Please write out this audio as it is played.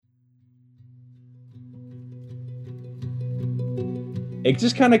It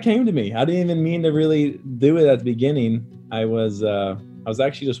just kind of came to me. I didn't even mean to really do it at the beginning. I was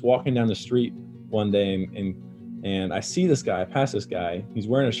actually just walking down the street one day and I see this guy. I pass this guy. He's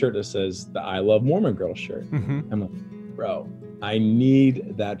wearing a shirt that says the "I Love Mormon Girl" shirt. Mm-hmm. I'm like, bro, I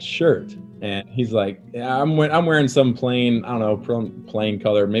need that shirt. And he's like, yeah, I'm wearing some plain, I don't know, plain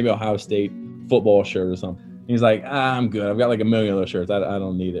color, maybe Ohio State football shirt or something. He's like, I'm good. I've got like a million of those shirts. I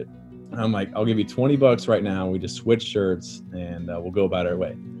don't need it. I'm like, I'll give you $20 right now. We just switch shirts and we'll go about our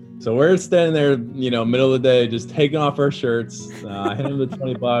way. So we're standing there, middle of the day, just taking off our shirts. I hand him the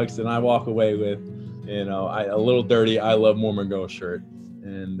 $20 and I walk away with, a little dirty "I Love Mormon Girl" shirt.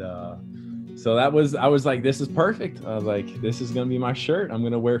 And so I was like, this is perfect. I was like, this is going to be my shirt. I'm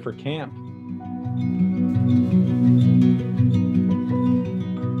going to wear it for camp.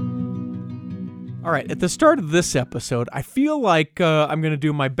 All right, at the start of this episode, I feel like I'm going to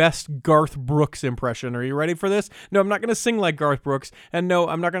do my best Garth Brooks impression. Are you ready for this? No, I'm not going to sing like Garth Brooks, and no,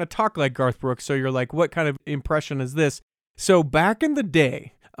 I'm not going to talk like Garth Brooks, so you're like, what kind of impression is this? So back in the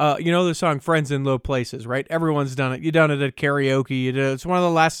day, the song "Friends in Low Places," right? Everyone's done it. You done it at karaoke. It's one of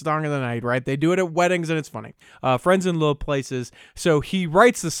the last songs of the night, right? They do it at weddings, and it's funny. "Friends in Low Places." So he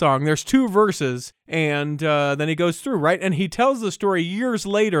writes the song. There's 2 verses, and then he goes through, right? And he tells the story years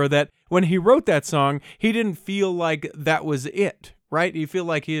later that when he wrote that song, he didn't feel like that was it, right? He feel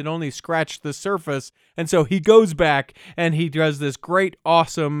like he had only scratched the surface, and so he goes back and he does this great,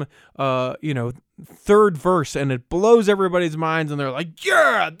 awesome, 3rd verse, and it blows everybody's minds, and they're like,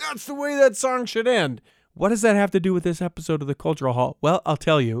 yeah, that's the way that song should end. What does that have to do with this episode of the Cultural Hall? Well, I'll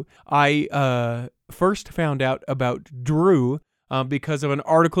tell you. I first found out about Drue because of an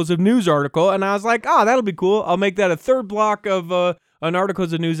Articles of News article, and I was like, that'll be cool. I'll make that a 3rd block of an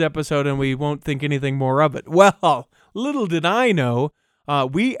Articles of News episode, and we won't think anything more of it. Well, little did I know,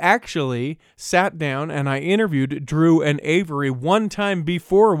 we actually sat down and I interviewed Drue and Avery one time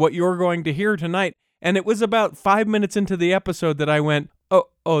before what you're going to hear tonight. And it was about 5 minutes into the episode that I went,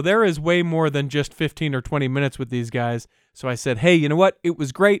 oh, there is way more than just 15 or 20 minutes with these guys. So I said, hey, you know what? It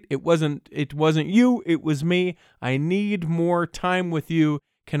was great. It wasn't you. It was me. I need more time with you.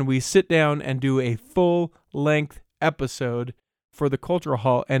 Can we sit down and do a full length episode for the Cultural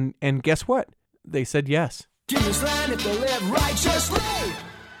Hall? And guess what? They said yes.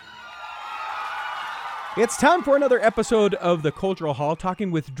 It's time for another episode of the Cultural Hall,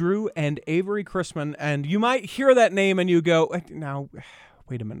 talking with Drue and Avery Chrisman. And you might hear that name and you go, now,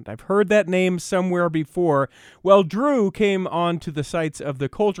 wait a minute, I've heard that name somewhere before. Well, Drue came onto the sites of the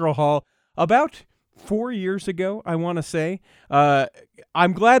Cultural Hall about 4 years ago, I want to say.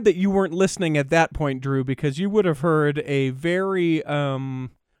 I'm glad that you weren't listening at that point, Drue, because you would have heard a very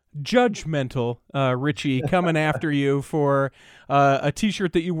judgmental Richie coming after you for a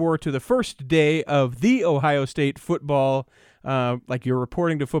t-shirt that you wore to the first day of the Ohio State football, like you're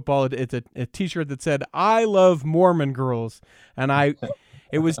reporting to football. It's a t-shirt that said "I Love Mormon Girls," and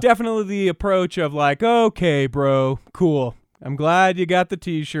it was definitely the approach of like, okay, bro, cool, I'm glad you got the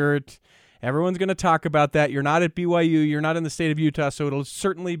t-shirt. Everyone's going to talk about that. You're not at BYU. You're not in the state of Utah, so it'll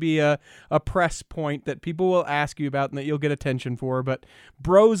certainly be a press point that people will ask you about and that you'll get attention for. But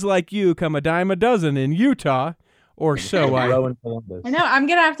bros like you come a dime a dozen in Utah, or so I know. I'm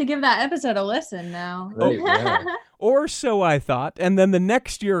going to have to give that episode a listen now. Right, yeah. Or so I thought. And then the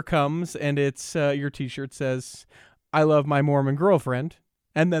next year comes, and it's your T-shirt says, "I love my Mormon girlfriend."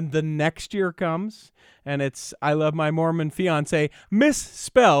 And then the next year comes, and it's "I love my Mormon fiance,"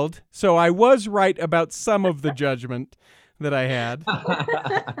 misspelled. So I was right about some of the judgment that I had.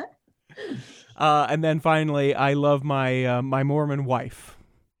 And then finally, "I love my my Mormon wife."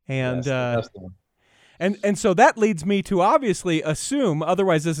 And Yes, and so that leads me to obviously assume,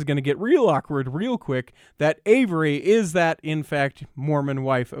 otherwise this is going to get real awkward real quick, that Avery is that, in fact, Mormon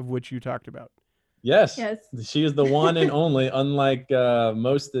wife of which you talked about. Yes. She is the one and only, unlike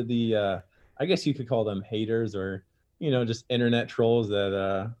most of the, I guess you could call them haters or, just internet trolls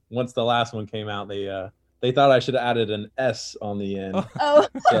that once the last one came out, they thought I should have added an S on the end. Oh.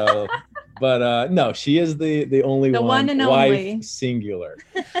 So, but no, she is the only the one and wife, only. Singular.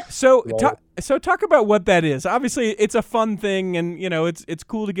 So, so talk about what that is. Obviously, it's a fun thing, and it's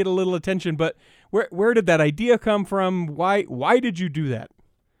cool to get a little attention. But where did that idea come from? Why did you do that?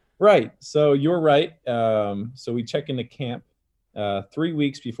 Right. So you're right. So we check into camp 3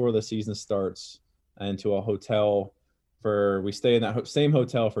 weeks before the season starts into a hotel we stay in that same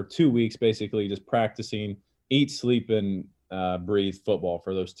hotel for 2 weeks, basically just practicing, eat, sleep, and breathe football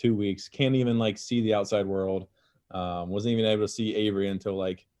for those 2 weeks. Can't even see the outside world. Wasn't even able to see Avery until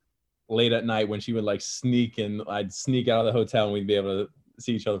late at night when she would sneak, and I'd sneak out of the hotel and we'd be able to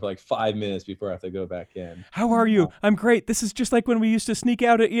see each other for like 5 minutes before I have to go back in. How are you? I'm great. This is just like when we used to sneak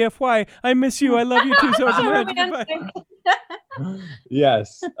out at EFY. I miss you. I love you too so much.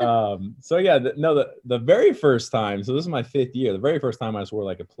 Yes. So yeah, the very first time, so this is my 5th year, the very first time I just wore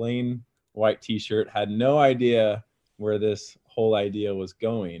like a plain white t-shirt, had no idea where this whole idea was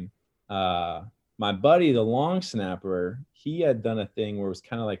going. My buddy, the long snapper, he had done a thing where it was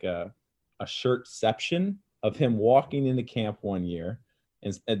kind of like a shirtception of him walking into camp one year.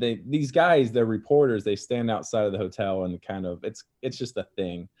 And these guys, they're reporters, they stand outside of the hotel and kind of, it's just a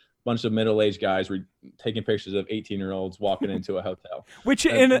thing. Bunch of middle-aged guys were taking pictures of 18-year-olds walking into a hotel. Which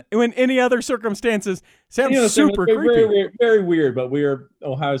in any other circumstances sounds super creepy. Very weird, very weird, but we are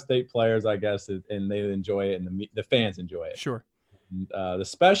Ohio State players, I guess, and they enjoy it, and the fans enjoy it. Sure. The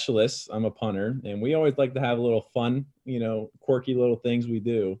specialists, I'm a punter, and we always like to have a little fun, quirky little things we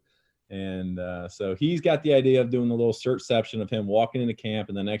do. And so he's got the idea of doing the little shirtception of him walking into camp,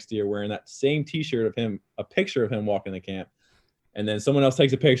 and the next year wearing that same T-shirt of him, a picture of him walking to camp. And then someone else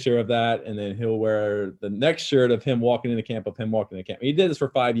takes a picture of that, and then he'll wear the next shirt of him walking into camp, He did this for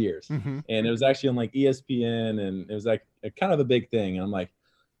 5 years, and it was actually on like ESPN, and it was like a kind of a big thing. And I'm like,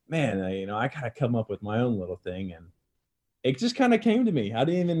 man, I gotta come up with my own little thing, and it just kind of came to me. I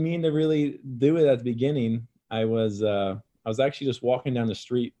didn't even mean to really do it at the beginning. I was actually just walking down the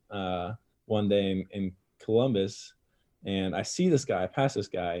street one day in Columbus, and I see this guy. I pass this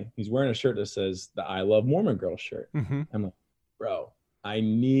guy. He's wearing a shirt that says the "I Love Mormon Girls" shirt. I'm like, bro, I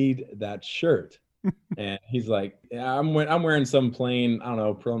need that shirt. And he's like, yeah, I'm wearing some plain, I don't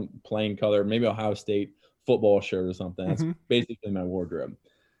know, plain color, maybe Ohio State football shirt or something. That's basically my wardrobe.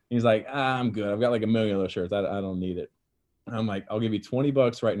 He's like, I'm good. I've got like 1 million of those shirts. I don't need it. And I'm like, I'll give you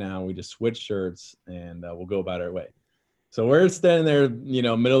 $20 right now. We just switch shirts and we'll go about our way. So we're standing there,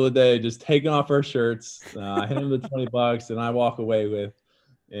 middle of the day, just taking off our shirts. I hand him the $20 and I walk away with,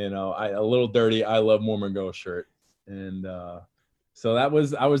 a little dirty "I Love Mormon Girls" shirt. And so I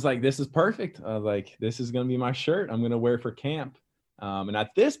was like, this is perfect. I was like, this is going to be my shirt. I'm going to wear it for camp. And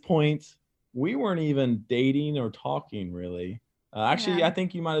at this point, we weren't even dating or talking really. Actually, I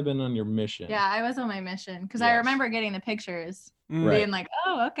think you might have been on your mission. Yeah, I was on my mission because I remember getting the pictures, Right. being like,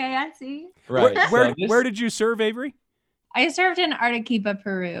 oh, okay, I see. Right. Where did you serve, Avery? I served in Arequipa,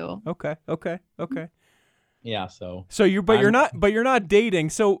 Peru. Okay. Yeah. So you're not dating.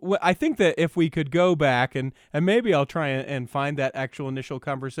 So I think that if we could go back and maybe I'll try and find that actual initial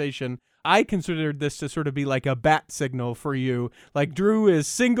conversation. I considered this to sort of be like a bat signal for you. Like Drue is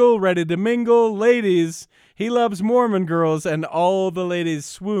single, ready to mingle. Ladies, he loves Mormon girls, and all the ladies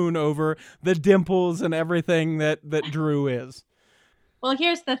swoon over the dimples and everything that Drue is. Well,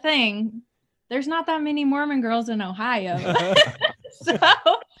 here's the thing. There's not that many Mormon girls in Ohio. So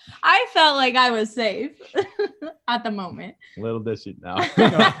I felt like I was safe at the moment. Little dishy now.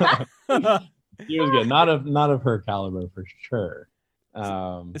 She was good. Not of her caliber for sure.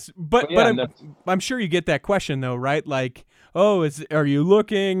 But I'm sure you get that question though, right? Like, are you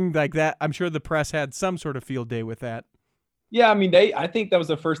looking like that? I'm sure the press had some sort of field day with that. Yeah, I mean, I think that was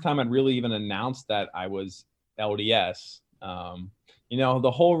the first time I'd really even announced that I was LDS.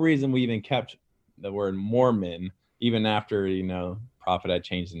 The whole reason we even kept the word Mormon, even after, Prophet had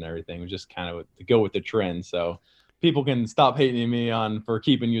changed and everything, was just kind of to go with the trend. So people can stop hating me for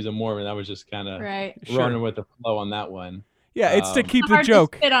keeping using Mormon. I was just kind of running with the flow on that one. Yeah, it's to keep the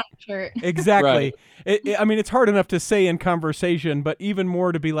joke. Fit on a shirt. Exactly. Right. It's hard enough to say in conversation, but even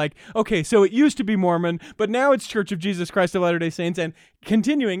more to be like, okay, so it used to be Mormon, but now it's Church of Jesus Christ of Latter-day Saints, and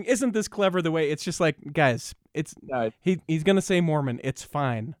continuing. Isn't this clever the way it's just like, guys, he's going to say Mormon. It's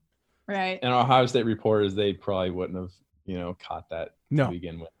fine. Right. And Ohio State reporters, they probably wouldn't have, caught that to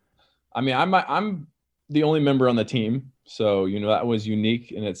begin with. I mean, I'm the only member on the team, so, that was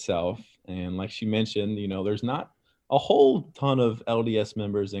unique in itself. And like she mentioned, there's not a whole ton of LDS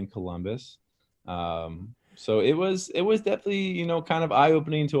members in Columbus. So it was definitely, kind of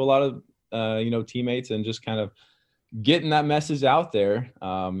eye-opening to a lot of, teammates, and just kind of getting that message out there.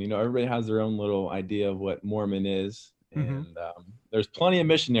 Everybody has their own little idea of what Mormon is. And there's plenty of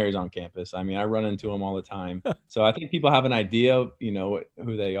missionaries on campus. I mean, I run into them all the time. So I think people have an idea of,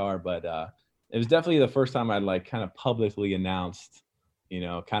 who they are. But it was definitely the first time I'd like kind of publicly announced,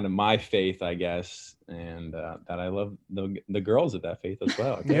 kind of my faith, I guess, and that I love the girls of that faith as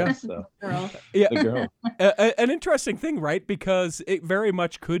well. I guess. So, yeah. The girl. An interesting thing, right? Because it very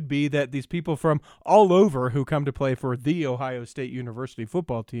much could be that these people from all over who come to play for the Ohio State University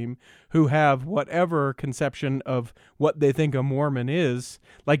football team, who have whatever conception of what they think a Mormon is,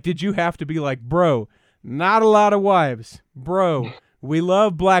 like, did you have to be like, bro, not a lot of wives, bro, we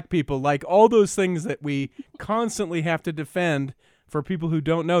love black people, like all those things that we constantly have to defend for people who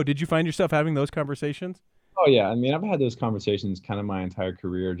don't know. Did you find yourself having those conversations? Oh yeah, I mean, I've had those conversations kind of my entire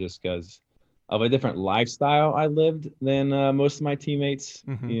career, just because of a different lifestyle I lived than most of my teammates.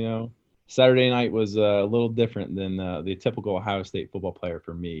 Mm-hmm. Saturday night was a little different than the typical Ohio State football player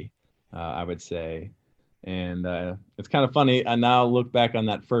for me, I would say. And it's kind of funny. I now look back on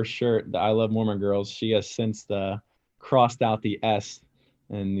that first shirt, the I Love Mormon Girls. She has since crossed out the S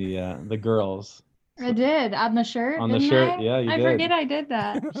in the girls. I did on the shirt. On the shirt, yeah, you did. I forget I did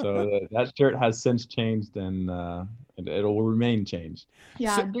that. So that shirt has since changed, and it'll remain changed.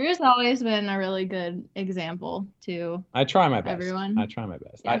 Yeah, So, Drue's always been a really good example to I try my best. everyone. I try my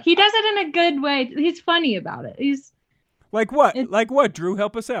best. Yeah, he does it in a good way. He's funny about it. He's like what? Like what? Drew,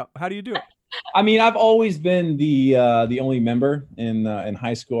 help us out. How do you do it? I mean, I've always been the only member in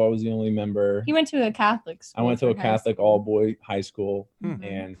high school. I was the only member. He went to a Catholic school. I went to a Catholic school. all-boy high school, Mm-hmm.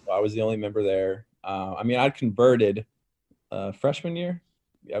 and I was the only member there. I mean, I converted freshman year.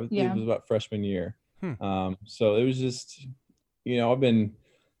 I believe it was about freshman year. So it was just,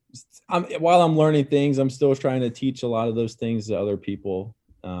 while I'm learning things, I'm still trying to teach a lot of those things to other people.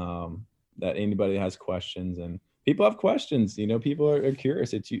 That anybody has questions, and people have questions. People are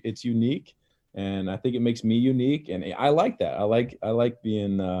curious. It's unique, and I think it makes me unique, and I like that. I like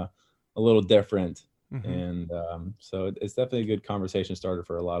being a little different, and so it's definitely a good conversation starter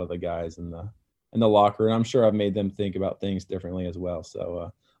for a lot of the guys in the locker, and I'm sure I've made them think about things differently as well.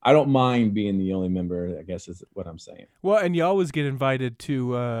 So I don't mind being the only member, I guess is what I'm saying. Well, and you always get invited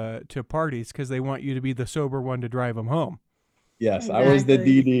to parties because they want you to be the sober one to drive them home. Yes, exactly. I was the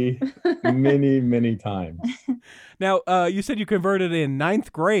DD many times. Now, you said you converted in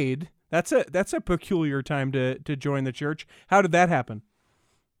 9th grade. That's a peculiar time to join the church. How did that happen?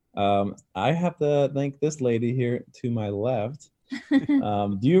 I have to thank this lady here to my left.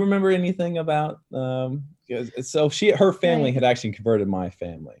 Do you remember anything about so her family had actually converted my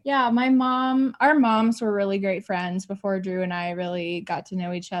family? Yeah, our moms were really great friends before Drue and I really got to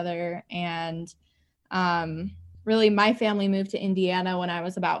know each other. And really my family moved to Indiana when I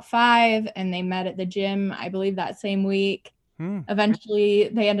was about 5, and they met at the gym, I believe, that same week. Eventually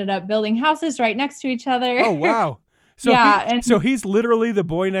they ended up building houses right next to each other. Oh wow. So yeah, so he's literally the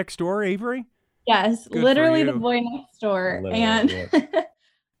boy next door, Avery? Yes, Good literally for the you. boy next door. Literally, And yes.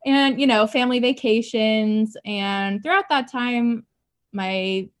 and family vacations, and throughout that time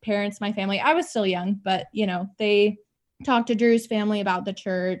my family, I was still young, but they talked to Drue's family about the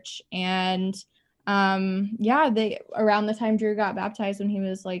church. And they around the time Drue got baptized when he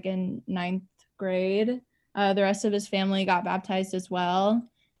was like in 9th grade, the rest of his family got baptized as well.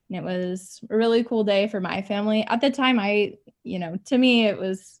 And it was a really cool day for my family. At the time, to me, it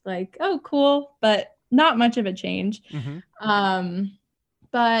was like, oh, cool, but not much of a change.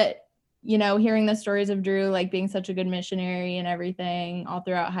 But, hearing the stories of Drue, like being such a good missionary and everything all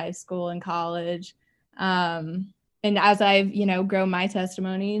throughout high school and college. And as I've, grown my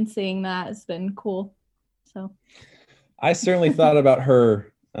testimony and seeing that, it's been cool. So I certainly thought about her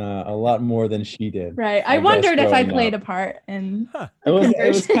a lot more than she did. Right. I wondered if I played a part in it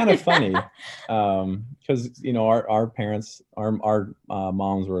was kind of funny because our parents, our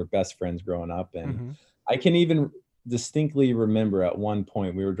moms were best friends growing up, and I can even distinctly remember at one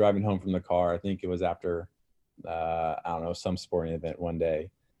point we were driving home from the car. I think it was after I don't know, some sporting event one day,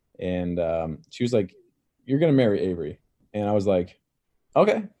 and she was like, "You're gonna marry Avery," and I was like,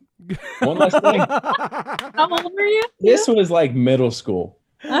 "Okay." One less thing. How old were you? This was like middle school.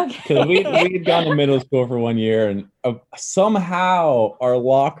 Okay. Because we had gone to middle school for 1 year, and somehow our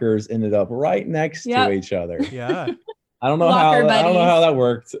lockers ended up right next to each other. Yeah. I don't know how that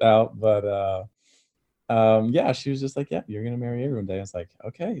worked out, but she was just like, "Yeah, you're gonna marry Avery one day." I was like,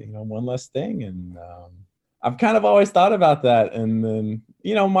 "Okay, one less thing." And I've kind of always thought about that. And then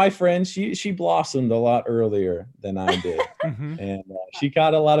my friend, she blossomed a lot earlier than I did, and she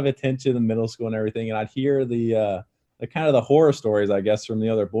got a lot of attention in middle school and everything. And I'd hear the kind of the horror stories, I guess, from the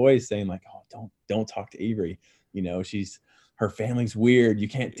other boys saying like, "Oh, don't talk to Avery. Her family's weird. You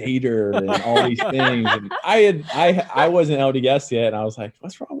can't date her," and all these things. And I wasn't LDS yet, and I was like,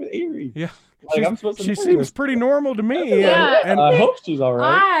 "What's wrong with Avery?" Yeah, like I'm supposed to. She seems pretty normal to me. Yeah. And I hope she's all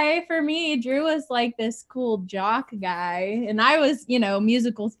right. For me, Drue was like this cool jock guy, and I was,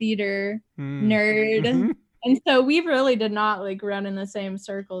 musical theater nerd. And so we really did not like run in the same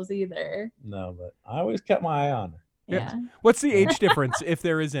circles either. No, but I always kept my eye on her. Yeah. What's the age difference, if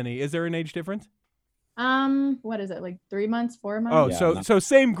there is any? Is there an age difference? What is it, like 3 months, 4 months? Oh, so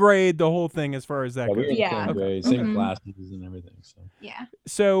same grade, the whole thing as far as that goes. Same grade, same classes and everything.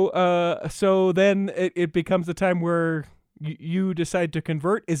 So So then it becomes a time where you decide to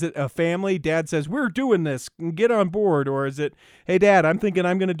convert? Is it a family? Dad says, we're doing this, get on board. Or is it, hey, Dad, I'm thinking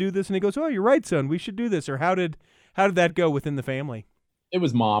I'm going to do this. And he goes, oh, you're right, son, we should do this. Or how did that go within the family? It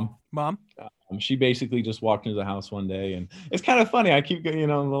was Mom. Mom? She basically just walked into the house one day, and it's kind of funny. I keep getting,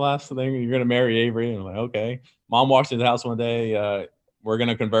 the last thing, you're going to marry Avery. And I'm like, okay. Mom walks into the house one day, we're going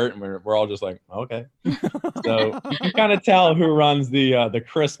to convert, and we're all just like, okay. So you can kind of tell who runs the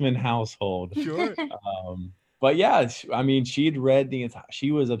Chrisman household. Sure. But yeah, I mean, she'd read the entire,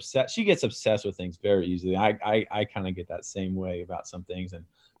 she was obsessed. She gets obsessed with things very easily. I kind of get that same way about some things. And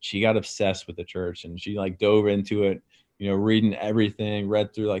she got obsessed with the church, and she like dove into it, reading everything,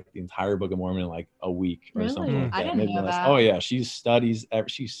 read through like the entire Book of Mormon in like a week or something like that. I didn't know that. Oh yeah. She studies,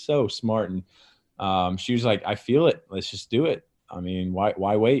 she's so smart. And she was like, I feel it. Let's just do it. I mean,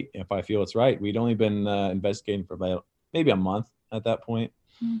 why wait if I feel it's right? We'd only been investigating for about maybe a month at that point.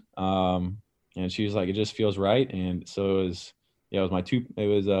 And she was like, it just feels right. And so it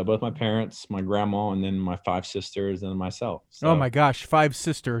was both my parents, my grandma, and then my 5 sisters and myself. So, oh my gosh, 5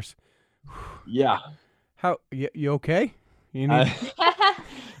 sisters. Yeah. How, you okay?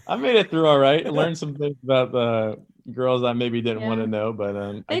 I made it through all right. I learned some things about the girls I maybe didn't want to know,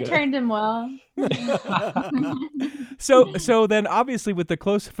 but they trained him well. So then obviously with the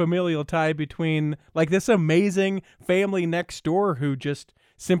close familial tie between like this amazing family next door who just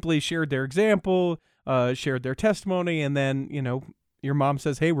simply shared their example, shared their testimony, and then, your mom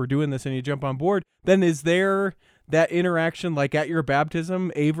says, hey, we're doing this, and you jump on board, then is there that interaction like at your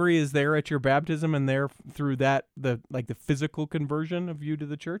baptism? Avery is there at your baptism, and there through that, the physical conversion of you to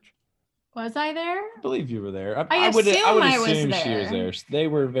the church? Was I there? I believe you were there. I would assume she was there. They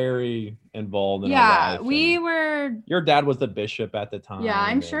were very involved in our life. We were. Your dad was the bishop at the time. Yeah,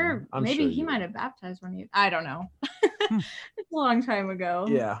 I'm sure. Maybe he might have baptized when I don't know. It's a long time ago.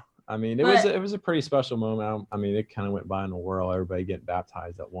 Yeah, I mean, it was a pretty special moment. I mean, it kind of went by in a whirl. Everybody getting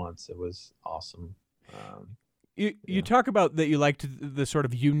baptized at once. It was awesome. You talk about that you liked the sort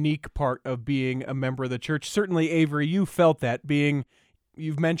of unique part of being a member of the church. Certainly, Avery, you felt that being.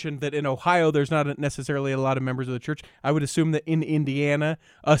 You've mentioned that in Ohio, there's not necessarily a lot of members of the church. I would assume that in Indiana,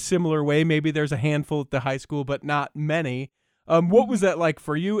 a similar way, maybe there's a handful at the high school, but not many. What was that like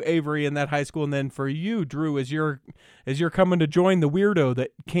for you, Avery, in that high school? And then for you, Drue, as you're coming to join the weirdo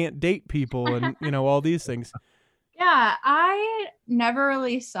that can't date people and, all these things. Yeah, I never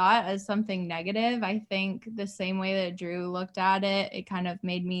really saw it as something negative. I think the same way that Drue looked at it, it kind of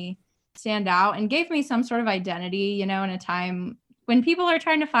made me stand out and gave me some sort of identity, in a time when people are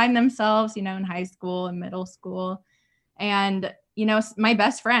trying to find themselves, in high school and middle school. And, my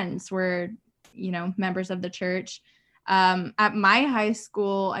best friends were, members of the church. At my high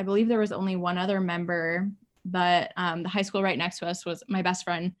school, I believe there was only one other member, but the high school right next to us was my best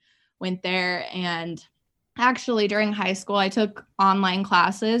friend went there. And actually during high school, I took online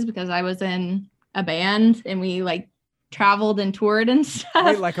classes because I was in a band and we like traveled and toured and stuff.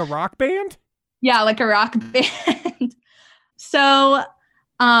 Wait, like a rock band? Yeah, like a rock band. So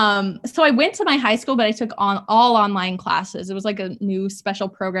I went to my high school, but I took all online classes. It was like a new special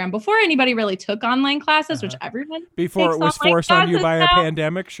program before anybody really took online classes, which everyone before it was forced on you by a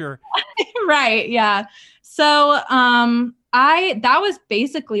pandemic. Sure. Right. Yeah. So, that was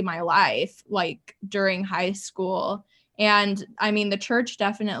basically my life, like during high school. And I mean, the church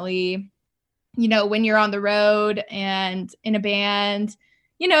definitely, when you're on the road and in a band,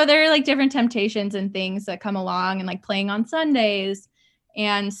 there are like different temptations and things that come along and like playing on Sundays.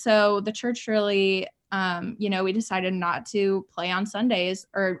 And so the church really, we decided not to play on Sundays,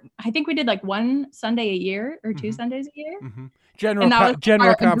 or I think we did like one Sunday a year or 2 Sundays a year. Mm-hmm.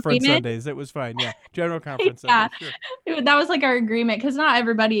 General conference Sundays. It was fine. Yeah. General conference yeah. Sundays. Sure. That was like our agreement, because not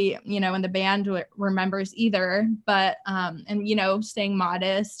everybody, in the band were members either, but, staying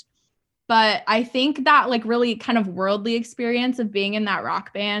modest. But I think that like really kind of worldly experience of being in that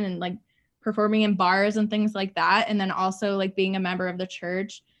rock band and like performing in bars and things like that, and then also like being a member of the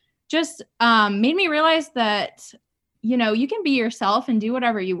church, just made me realize that, you can be yourself and do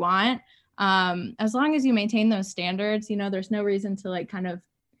whatever you want. As long as you maintain those standards, there's no reason to like kind of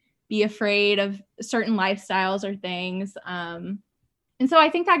be afraid of certain lifestyles or things. And so I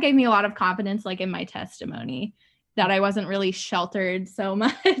think that gave me a lot of confidence, like in my testimony, that I wasn't really sheltered so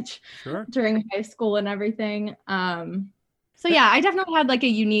much during high school and everything. So yeah, I definitely had like a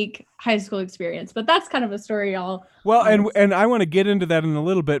unique high school experience, but that's kind of a story and I want to get into that in a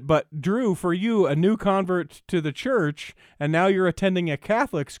little bit, but Drue, for you, a new convert to the church, and now you're attending a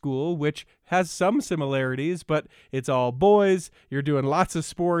Catholic school, which has some similarities, but it's all boys, you're doing lots of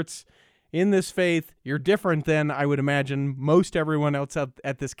sports. In this faith, you're different than, I would imagine, most everyone else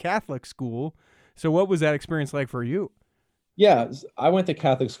at this Catholic school. So what was that experience like for you? Yeah, I went to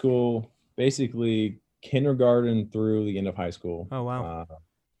Catholic school basically kindergarten through the end of high school. Oh, wow.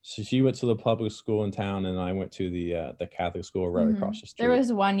 So she went to the public school in town, and I went to the Catholic school right across the street. There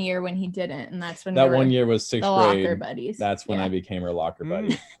was 1 year when he didn't, and that's when That we were 1 year was sixth the grade. locker buddies. That's when I became her locker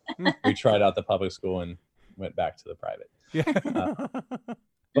buddy. We tried out the public school and went back to the private.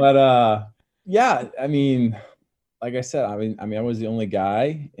 But yeah, I mean, like I said, I mean, I was the only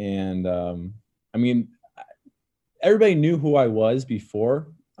guy, and I mean, everybody knew who I was before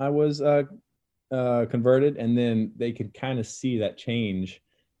I was converted, and then they could kind of see that change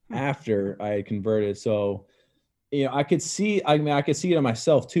after I had converted. So, you know, I could see it in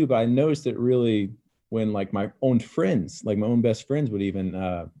myself too, but I noticed it really when like my own friends, like my own best friends would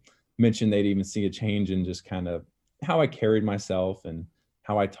even mention they'd even see a change in just kind of how I carried myself and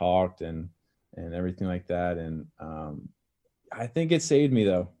how I talked and everything like that. And I think it saved me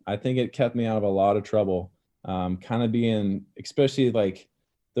though. I think it kept me out of a lot of trouble. Kind of being, especially like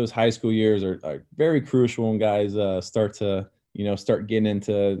those high school years are very crucial when guys start getting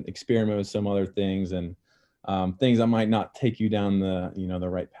into experiment with some other things and things that might not take you down the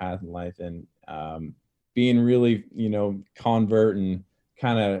right path in life. And being really, convert and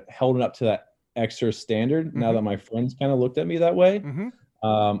kind of held up to that extra standard now that my friends kind of looked at me that way.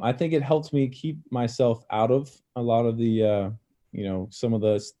 I think it helps me keep myself out of a lot of the, some of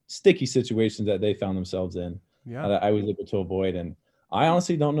the sticky situations that they found themselves in that I was able to avoid. And I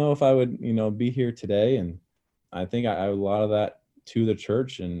honestly don't know if I would, be here today. And I think I owe a lot of that to the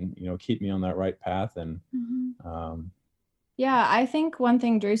church and, keep me on that right path. And yeah, I think one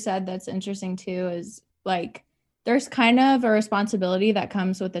thing Drue said that's interesting too is like there's kind of a responsibility that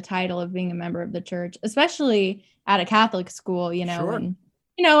comes with the title of being a member of the church, especially at a Catholic school, Sure. And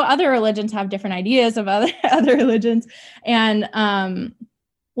other religions have different ideas of other religions. And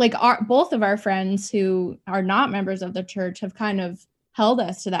like both of our friends who are not members of the church have kind of held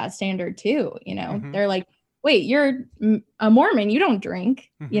us to that standard too. They're like, wait, you're a Mormon, you don't drink,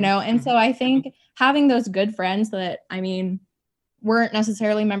 And so I think having those good friends that, weren't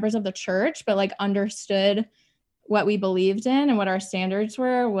necessarily members of the church, but like understood what we believed in and what our standards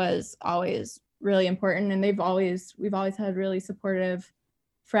were was always really important. And we've always had really supportive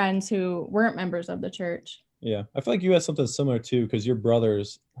friends who weren't members of the church. Yeah. I feel like you had something similar too, because your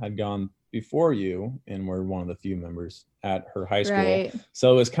brothers had gone before you and were one of the few members at her high school. Right.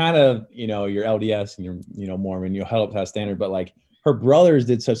 So it's kind of, your LDS and your, Mormon, you held up to that standard, but like her brothers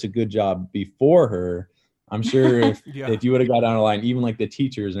did such a good job before her. I'm sure if you would have got down the line, even like the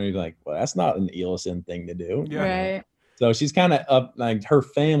teachers, and you'd be like, well, that's not an ELSN thing to do. Yeah. Right. So she's kind of up, like her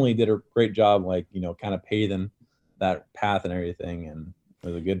family did a great job, like, kind of paving that path and everything. And it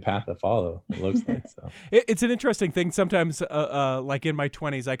was a good path to follow, it looks like. So it's an interesting thing. Sometimes, like in my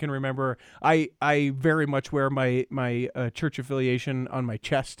 20s, I can remember I very much wear my church affiliation on my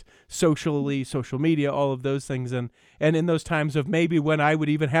chest, socially, social media, all of those things. And in those times of maybe when I would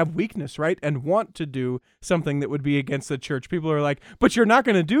even have weakness, right, and want to do something that would be against the church, people are like, but you're not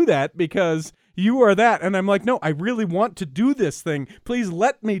going to do that because you are that. And I'm like, no, I really want to do this thing. Please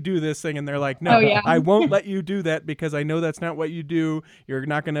let me do this thing. And they're like, no, I won't let you do that because I know that's not what you do. You're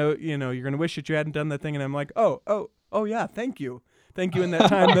not going to, you're going to wish that you hadn't done that thing. And I'm like, oh yeah, thank you. Thank you in that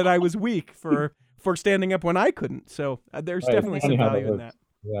time that I was weak for standing up when I couldn't. So there's definitely some value in that.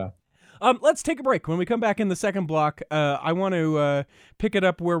 Yeah. Let's take a break. When we come back in the second block, I want to pick it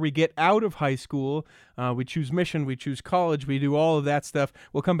up where we get out of high school. We choose mission, we choose college, we do all of that stuff.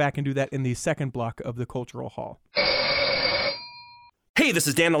 We'll come back and do that in the second block of the Cultural Hall. Hey, this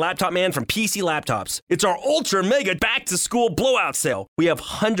is Dan the Laptop Man from PC Laptops. It's our ultra mega back to school blowout sale. We have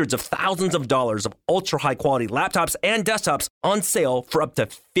hundreds of thousands of dollars of ultra high quality laptops and desktops on sale for up to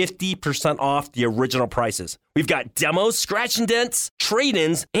 50% off the original prices. We've got demos, scratch and dents,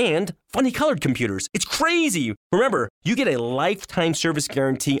 trade-ins, and funny colored computers. It's crazy. Remember, you get a lifetime service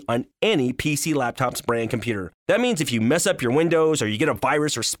guarantee on any PC Laptops brand computer. That means if you mess up your Windows or you get a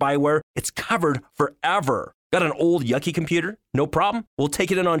virus or spyware, it's covered forever. Got an old yucky computer? No problem. We'll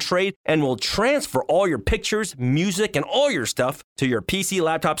take it in on trade and we'll transfer all your pictures, music, and all your stuff to your PC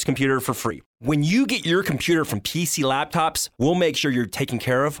Laptops computer for free. When you get your computer from PC Laptops, we'll make sure you're taken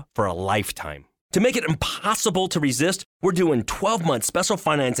care of for a lifetime. To make it impossible to resist, we're doing 12-month special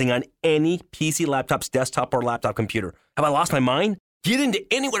financing on any PC Laptops desktop or laptop computer. Have I lost my mind? Get into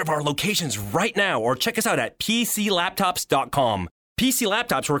any one of our locations right now or check us out at PCLaptops.com. PC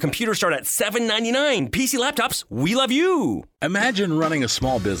Laptops, where computers start at $7.99. PC Laptops, we love you. Imagine running a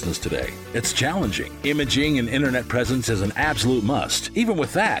small business today. It's challenging. Imaging and internet presence is an absolute must. Even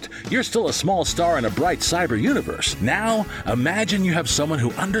with that, you're still a small star in a bright cyber universe. Now, imagine you have someone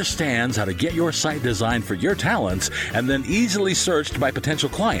who understands how to get your site designed for your talents and then easily searched by potential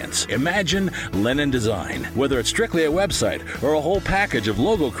clients. Imagine Lennon Design. Whether it's strictly a website or a whole package of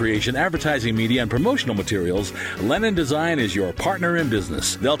logo creation, advertising media, and promotional materials, Lennon Design is your partner in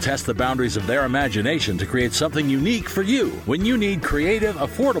business. They'll test the boundaries of their imagination to create something unique for you. When you need creative,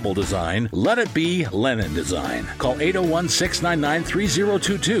 affordable design, let it be Lennon Design. Call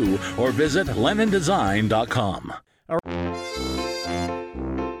 801-699-3022 or visit LennonDesign.com.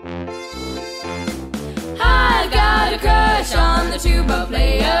 I got a crush on the tuba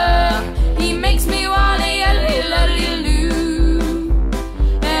player. He makes me wanna yell-loo.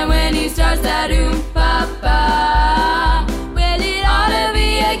 And when he starts that oom-pa-pa, well, it ought to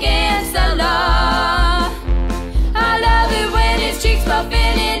be against the law. Cheeks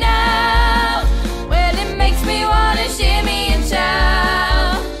puffing it out. Well, it makes me wanna shimmy and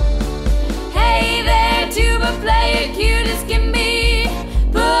shout. Hey there, tuba player, cute as can be.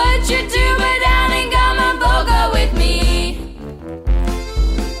 Put your tuba down and come on polka with me.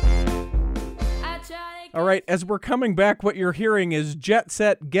 All right, as we're coming back, what you're hearing is Jet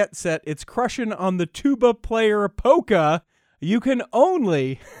Set, Get Set. It's crushing on the tuba player polka. You can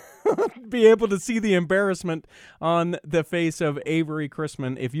only be able to see the embarrassment on the face of Avery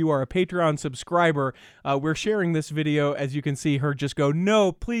Chrisman. If you are a Patreon subscriber, we're sharing this video as you can see her just go,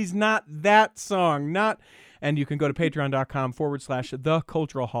 no, please, not that song, not. And you can go to patreon.com/The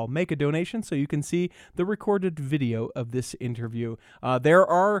Cultural Hall. Make a donation so you can see the recorded video of this interview. There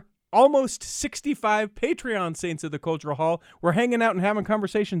are almost 65 Patreon Saints of the Cultural Hall. We're hanging out and having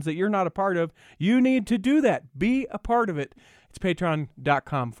conversations that you're not a part of. You need to do that. Be a part of it. It's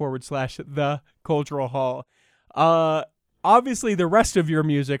patreon.com/The Cultural Hall. Obviously, the rest of your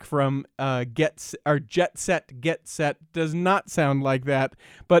music from Jet Set, Get Set does not sound like that.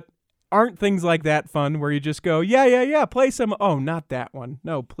 But aren't things like that fun where you just go, yeah, play some? Oh, not that one.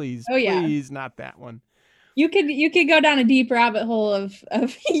 No, please, please, not that one. You could go down a deep rabbit hole of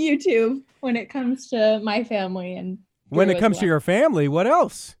YouTube when it comes to my family and when it comes to your family. What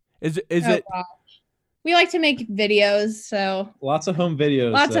else is it? Gosh. We like to make videos, so lots of home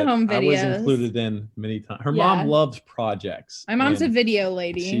videos. Lots of home videos. I was included in many times. Her mom loves projects. My mom's a video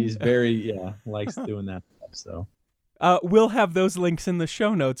lady. She's very likes doing that stuff. So we'll have those links in the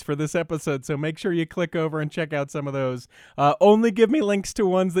show notes for this episode, so make sure you click over and check out some of those. Only give me links to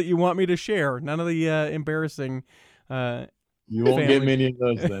ones that you want me to share. None of the embarrassing. You won't get many of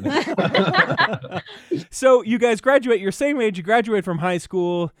those then. So you guys graduate. You're same age. You graduate from high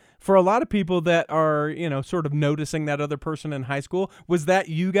school. For a lot of people that are, sort of noticing that other person in high school, was that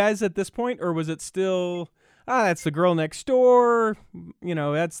you guys at this point, or was it still, that's the girl next door,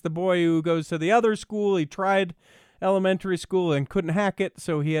 that's the boy who goes to the other school. He tried elementary school and couldn't hack it,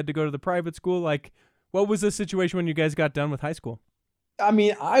 so he had to go to the private school. Like, what was the situation when you guys got done with high school? I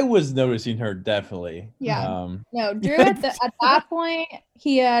mean, I was noticing her definitely. Yeah. No, Drue at that point,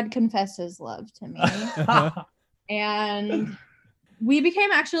 he had confessed his love to me. And we became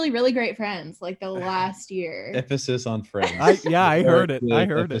actually really great friends like the last year. Emphasis on friends. I heard it.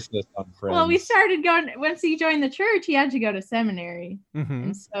 Emphasis on friends. Well, we started going, once he joined the church, he had to go to seminary. Mm-hmm.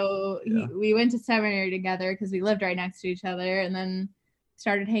 And so we went to seminary together because we lived right next to each other, and then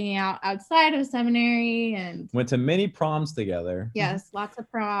started hanging out outside of seminary and went to many proms together. Yes, lots of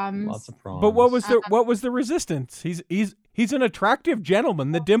proms. But what was the resistance? He's an attractive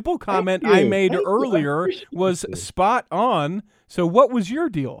gentleman. The dimple comment I made earlier was spot on. So what was your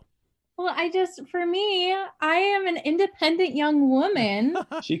deal? Well, for me, I am an independent young woman.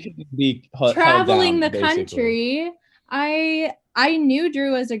 She could be traveling down, the country. I knew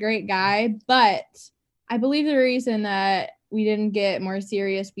Drue was a great guy, but I believe the reason that we didn't get more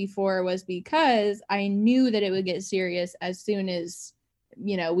serious before was because I knew that it would get serious as soon as,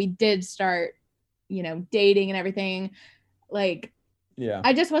 we did start, dating and everything. Like,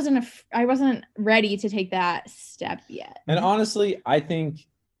 I just I wasn't ready to take that step yet. And honestly, I think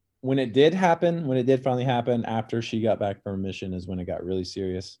when it did finally happen after she got back from her mission is when it got really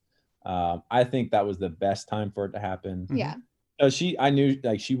serious. I think that was the best time for it to happen. Yeah. I knew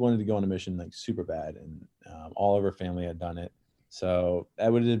she wanted to go on a mission super bad, and all of her family had done it. So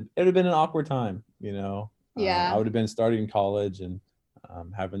it would have been an awkward time, Yeah. I would have been starting college and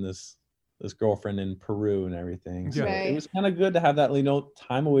having this girlfriend in Peru and everything. So It was kind of good to have that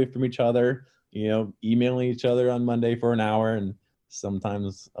time away from each other. Emailing each other on Monday for an hour and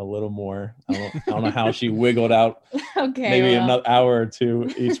sometimes a little more. I don't know how she wiggled out maybe another hour or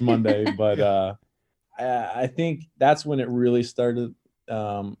two each Monday, but I think that's when it really started,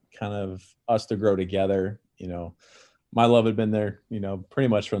 kind of us to grow together. My love had been there, pretty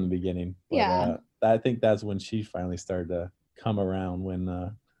much from the beginning. But, Yeah. I think that's when she finally started to come around,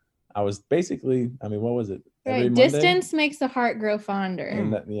 when I was basically, what was it? Every Right. Monday? Distance makes the heart grow fonder.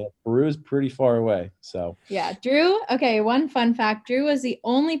 And Peru is pretty far away. So Yeah. Drue. Okay. One fun fact. Drue was the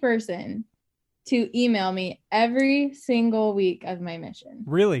only person to email me every single week of my mission.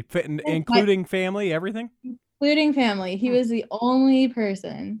 Really? Including family, everything? Including family. He was the only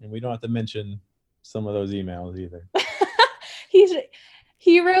person. And we don't have to mention some of those emails either.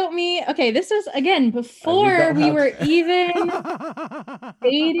 He wrote me, okay, this was again before we were even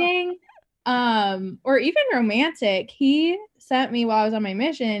dating or even romantic. He sent me, while I was on my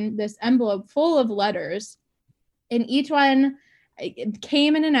mission, this envelope full of letters, and each one it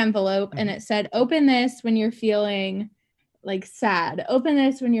came in an envelope, and it said, open this when you're feeling like sad, open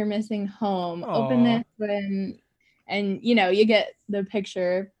this when you're missing home, open this when, and you get the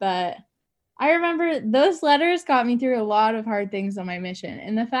picture. But I remember those letters got me through a lot of hard things on my mission.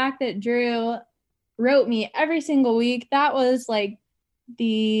 And the fact that Drue wrote me every single week, that was like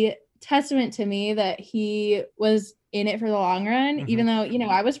the testament to me that he was in it for the long run, even though,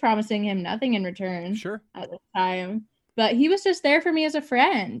 I was promising him nothing in return at the time. But he was just there for me as a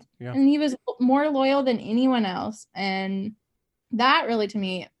friend. Yeah. And he was more loyal than anyone else. And that really, to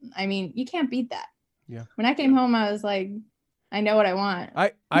me, you can't beat that. Yeah. When I came home, I was like, I know what I want.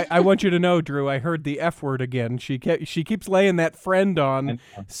 I want you to know, Drue, I heard the F word again. She keeps laying that friend on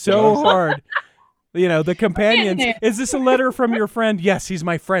so hard. The companions. Is this a letter from your friend? Yes, he's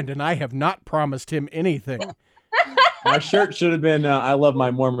my friend, and I have not promised him anything. My shirt should have been I love my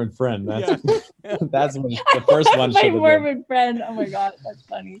Mormon friend. That's when the first one should have been. My Mormon friend. Oh my God, that's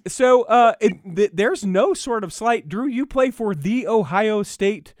funny. So there's no sort of slight. Drue, you play for the Ohio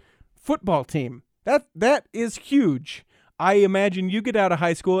State football team. That is huge. I imagine you get out of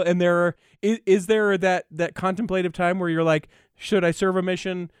high school and is there that contemplative time where you're like, should I serve a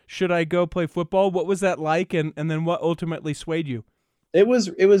mission? Should I go play football? What was that like? And then what ultimately swayed you? It was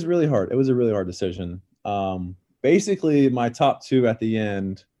really hard. It was a really hard decision. Basically my top two at the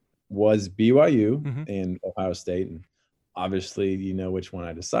end was BYU and Ohio State. And obviously, which one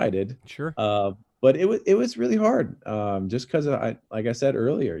I decided. Sure. But it was really hard. Just because like I said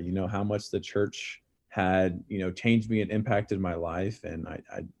earlier, how much the church had, changed me and impacted my life. And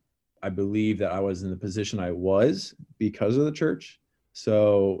I believe that I was in the position I was because of the church.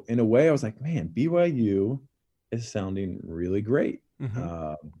 So in a way I was like, man, BYU is sounding really great.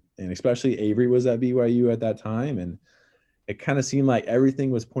 And especially Avery was at BYU at that time. And it kind of seemed like everything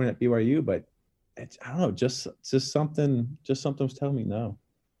was pointing at BYU, but I don't know, just something was telling me no.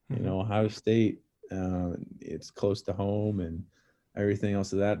 Ohio State, it's close to home and everything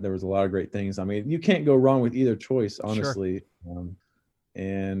else of that. There was a lot of great things. You can't go wrong with either choice, honestly. Sure.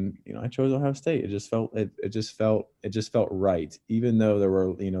 And I chose Ohio State. It just felt right, even though there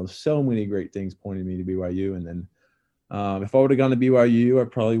were so many great things pointing me to BYU. And then if I would have gone to BYU, I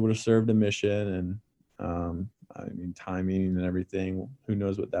probably would have served a mission. And timing and everything, who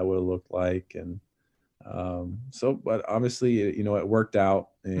knows what that would have looked like. And but obviously, it worked out.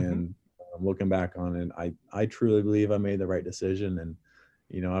 And looking back on it, I truly believe I made the right decision. And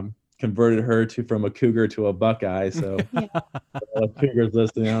I'm converted her from a Cougar to a Buckeye. So Cougars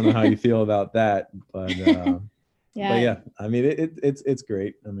listening, I don't know how you feel about that, but it's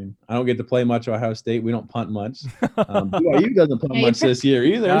great. I don't get to play much Ohio State. We don't punt much. BYU doesn't punt much this year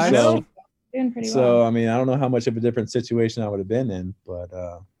either. So doing pretty well. So I don't know how much of a different situation I would have been in, but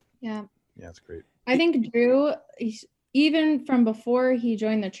it's great. I think Drue, even from before he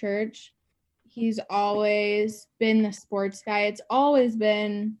joined the church, he's always been the sports guy. It's always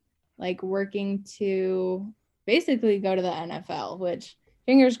been like working to basically go to the NFL, which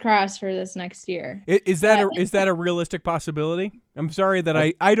fingers crossed for this next year. Is that a realistic possibility? I'm sorry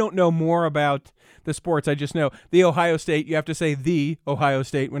that I don't know more about the sports. I just know the Ohio State. You have to say the Ohio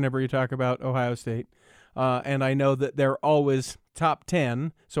State whenever you talk about Ohio State. And I know that they're always top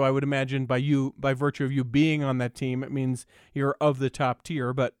 10. So I would imagine by virtue of you being on that team, it means you're of the top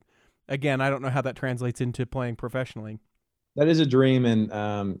tier. But again, I don't know how that translates into playing professionally. That is a dream, and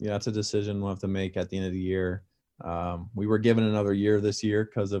that's a decision we'll have to make at the end of the year. We were given another year this year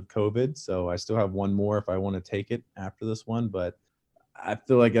because of COVID, so I still have one more if I want to take it after this one. But I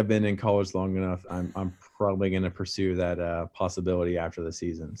feel like I've been in college long enough. I'm probably going to pursue that possibility after the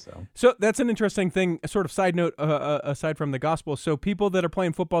season. So that's an interesting thing. A sort of side note, aside from the gospel. So people that are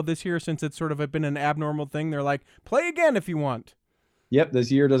playing football this year, since it's sort of been an abnormal thing, they're like, play again if you want. Yep,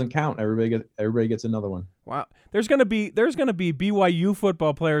 this year doesn't count. Everybody gets another one. Wow. There's gonna be BYU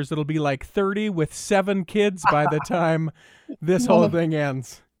football players that'll be like 30 with 7 kids by the time this whole thing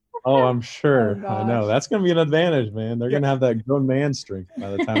ends. Oh, I'm sure. Oh, I know. gosh. That's going to be an advantage, man. They're going to have that grown man strength by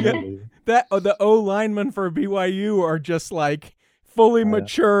the time they leave. The O linemen for BYU are just like fully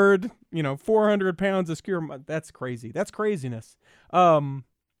matured, 400 pounds of skewer. That's crazy. That's craziness.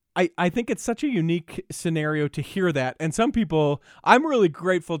 I think it's such a unique scenario to hear that. And some people, I'm really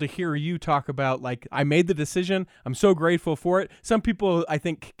grateful to hear you talk about, like, I made the decision. I'm so grateful for it. Some people, I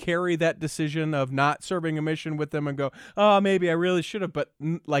think, carry that decision of not serving a mission with them and go, oh, maybe I really should have. But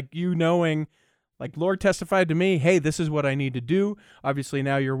like you knowing, like, Lord testified to me, hey, this is what I need to do. Obviously,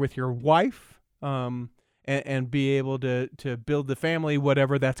 now you're with your wife and be able to build the family,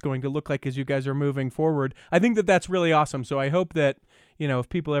 whatever that's going to look like as you guys are moving forward. I think that that's really awesome. So I hope that, if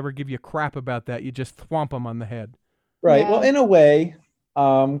people ever give you crap about that, you just thwomp them on the head. Right. Yeah. Well, in a way,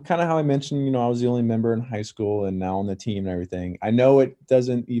 kind of how I mentioned, I was the only member in high school and now on the team and everything. I know it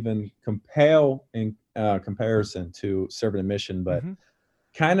doesn't even compare in comparison to serving a mission, but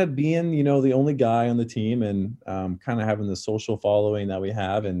kind of being, the only guy on the team and kind of having the social following that we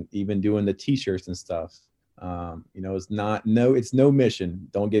have and even doing the t-shirts and stuff. It's no mission.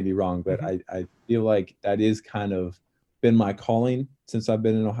 Don't get me wrong, but I feel like that is kind of been my calling since I've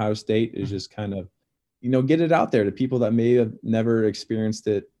been in Ohio State, is just kind of, get it out there to people that may have never experienced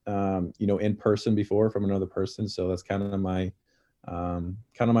it, in person before from another person. So that's kind of my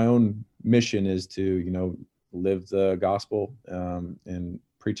own mission, is to, live the gospel and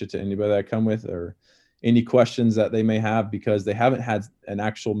preach it to anybody that I come with, or any questions that they may have, because they haven't had an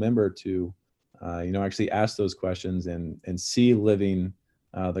actual member to, actually ask those questions and see living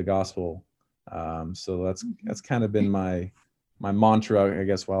the gospel. So that's kind of been my mantra, I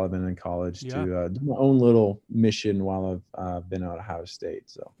guess, while I've been in college, to do my own little mission while I've been at Ohio State.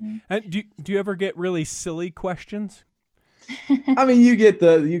 So, do you ever get really silly questions? I mean, you get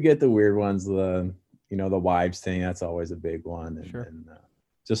the weird ones, the wives thing. That's always a big one. And, Sure. and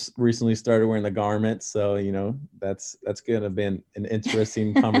just recently started wearing the garments, so that's gonna be an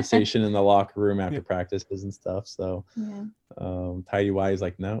interesting conversation in the locker room after practices and stuff. So, tidy white is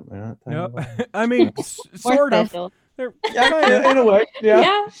like, no, not tidy white. I mean, sort of. In a way,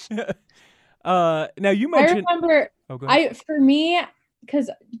 yeah. Now you mentioned. I remember. go ahead. For me,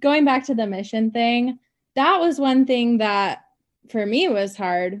 because going back to the mission thing, that was one thing that for me was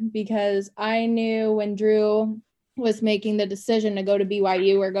hard, because I knew when Drue was making the decision to go to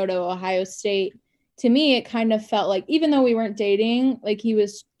BYU or go to Ohio State, to me, it kind of felt like, even though we weren't dating, like he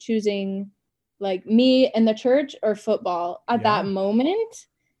was choosing like me and the church or football at that moment.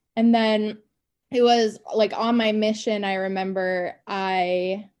 And then it was like on my mission, I remember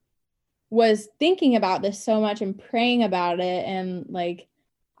I was thinking about this so much and praying about it. And like,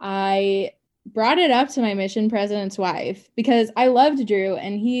 I brought it up to my mission president's wife, because I loved Drue,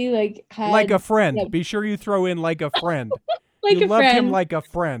 and he like had like a friend. Be sure you throw in like a friend. like you a loved friend. him like a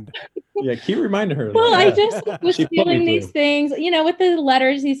friend. Yeah, keep reminding her. Well, I just was She put me feeling these through. things, with the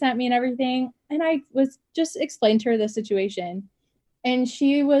letters he sent me and everything. And I was just explained to her the situation. And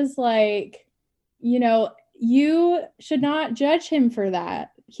she was like, you should not judge him for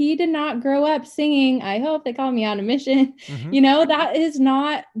that. He did not grow up singing, I hope they call me on a mission.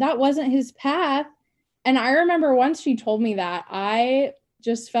 That wasn't his path. And I remember once she told me that, I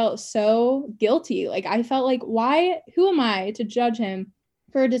just felt so guilty. Like, I felt like, who am I to judge him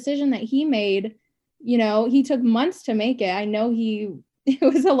for a decision that he made? He took months to make it. I know it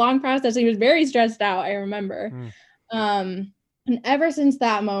was a long process. He was very stressed out, I remember. And ever since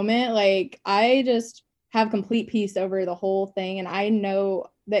that moment, like, I just have complete peace over the whole thing. And I know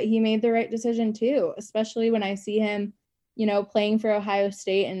that he made the right decision too, especially when I see him, playing for Ohio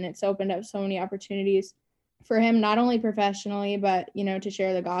State, and it's opened up so many opportunities for him, not only professionally, but, to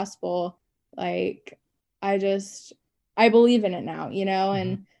share the gospel. Like, I believe in it now,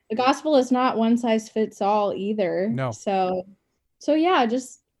 and the gospel is not one size fits all either. No. So yeah,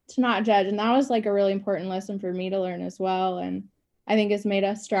 just to not judge. And that was like a really important lesson for me to learn as well. And I think it's made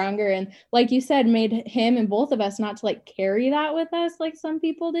us stronger. And like you said, made him and both of us not to like carry that with us like some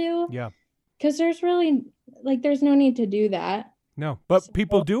people do. Yeah. Because there's really there's no need to do that. No, but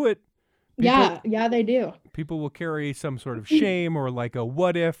people do it. Yeah, they do. People will carry some sort of shame or like a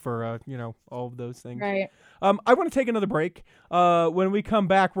what if or all of those things. Right. I want to take another break. When we come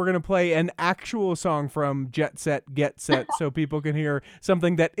back, we're going to play an actual song from Jet Set, Get Set, so people can hear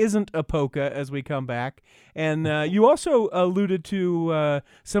something that isn't a polka as we come back. And you also alluded to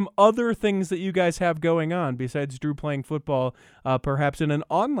some other things that you guys have going on besides Drue playing football, perhaps in an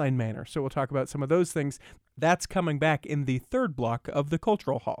online manner. So we'll talk about some of those things. That's coming back in the third block of the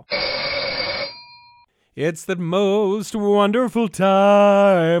Cultural Hall. It's the most wonderful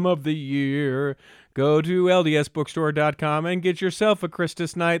time of the year. Go to ldsbookstore.com and get yourself a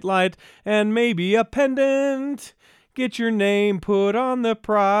Christus nightlight and maybe a pendant. Get your name put on the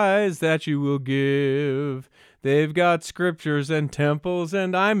prize that you will give. They've got scriptures and temples,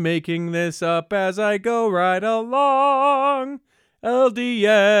 and I'm making this up as I go right along.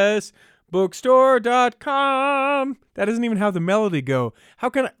 ldsbookstore.com. That isn't even how the melody go.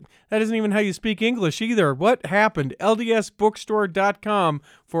 That isn't even how you speak English either. What happened? ldsbookstore.com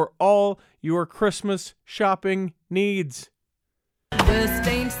for all your Christmas shopping needs. The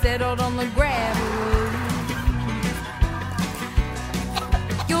stain settled on the gravel road.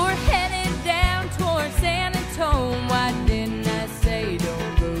 You're headed down towards San Antonio. Why didn't I say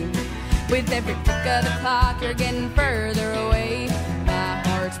don't go? With every tick of the clock, you're getting further away. My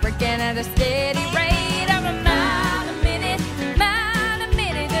heart's breaking at a steady rate. I'm a mile a minute,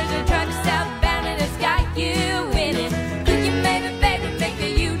 there's a truck southbound and it's got you in it. Could you maybe, baby, make a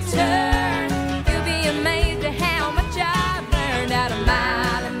U-turn? You'll be amazed at how much I've learned out of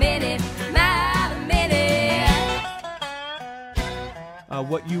mile a minute, mile a minute.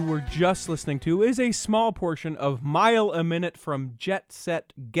 What you were just listening to is a small portion of Mile a Minute from Jet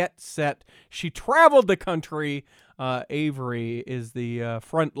Set, Get Set. She traveled the country. Avery is the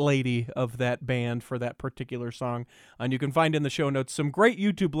front lady of that band for that particular song. And you can find in the show notes some great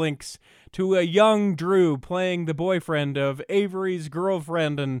YouTube links to a young Drue playing the boyfriend of Avery's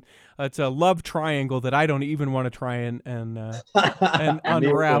girlfriend. And it's a love triangle that I don't even want to try and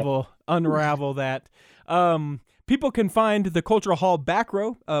unravel that. People can find the Cultural Hall Back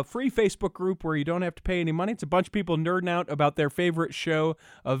Row, a free Facebook group where you don't have to pay any money. It's a bunch of people nerding out about their favorite show,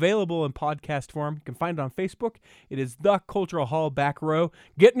 available in podcast form. You can find it on Facebook. It is the Cultural Hall Back Row.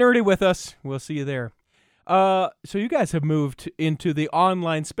 Get nerdy with us. We'll see you there. So you guys have moved into the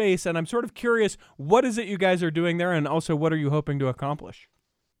online space, and I'm sort of curious, what is it you guys are doing there, and also what are you hoping to accomplish?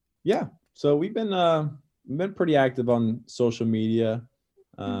 Yeah, so we've been pretty active on social media,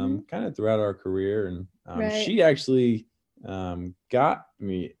 kind of throughout our career, and she actually got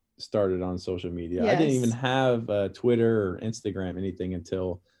me started on social media. Yes. I didn't even have Twitter or Instagram, anything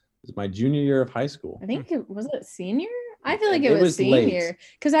until it was my junior year of high school. I think was it senior? I feel like it was senior,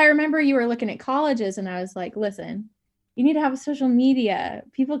 because I remember you were looking at colleges and I was like, listen, you need to have a social media.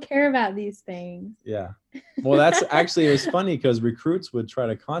 People care about these things. Yeah. Well, that's actually, it was funny because recruits would try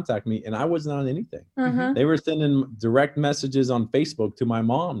to contact me and I wasn't on anything. They were sending direct messages on Facebook to my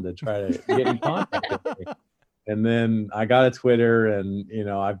mom to try to get in contact with me. And then I got a Twitter, and,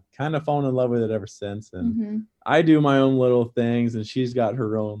 I've kind of fallen in love with it ever since. And I do my own little things, and she's got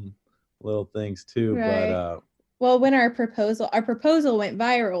her own little things too. Right. But well, when our proposal went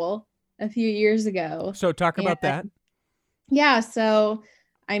viral a few years ago. So talk about that. Yeah. So,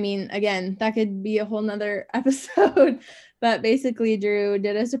 I mean, again, that could be a whole nother episode, but basically Drue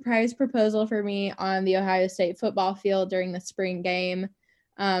did a surprise proposal for me on the Ohio State football field during the spring game.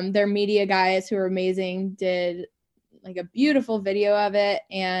 Their media guys, who are amazing, did like a beautiful video of it,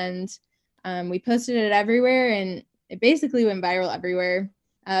 and we posted it everywhere, and it basically went viral everywhere.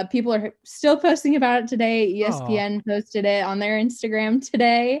 People are still posting about it today. ESPN posted it on their Instagram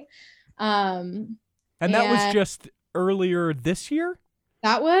today. And that was just earlier this year?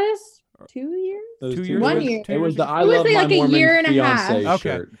 That was 2 years? 2 years? 1 year. It was the I It was Love like My a Mormon year and a half. Fiancé Okay.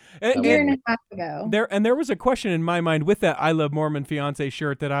 shirt. A year and a half ago. There was a question in my mind with that I Love Mormon Fiancé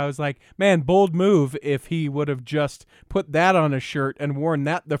shirt that I was like, man, bold move if he would have just put that on a shirt and worn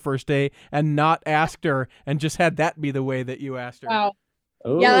that the first day and not asked her and just had that be the way that you asked her. Wow.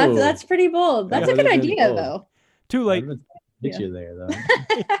 Oh. Yeah, that's pretty bold. That's a good that is idea, bold. though. Too late. Get you there, though.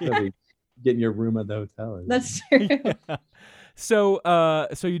 Getting your room at the hotel. That's true. Yeah. So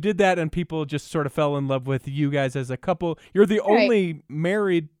you did that, and people just sort of fell in love with you guys as a couple. You're the only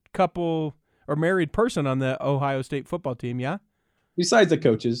married couple or married person on the Ohio State football team, yeah? Besides the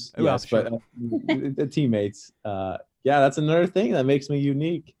coaches, Well, yes, but the teammates. Yeah, that's another thing that makes me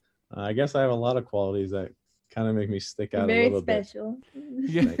unique. I guess I have a lot of qualities that kind of make me stick out Very a little special.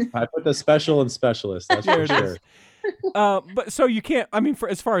 Yeah. bit. I put the special and specialist. That's There for it sure. is. But so you can't. I mean, for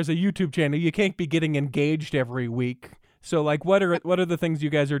as far as a YouTube channel, you can't be getting engaged every week. So, like, what are the things you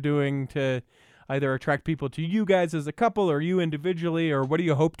guys are doing to either attract people to you guys as a couple or you individually, or what do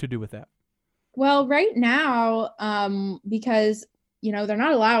you hope to do with that? Well, right now, because they're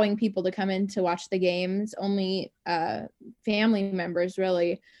not allowing people to come in to watch the games, only family members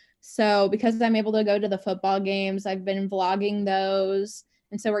really. So because I'm able to go to the football games, I've been vlogging those.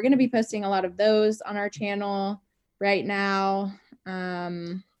 And so we're going to be posting a lot of those on our channel right now.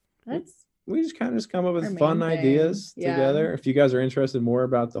 We just kind of come up with our fun main thing. ideas Yeah. together. If you guys are interested more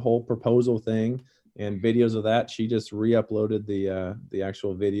about the whole proposal thing and videos of that, she just re-uploaded the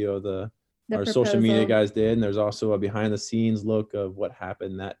actual video our social media guys did, and there's also a behind the scenes look of what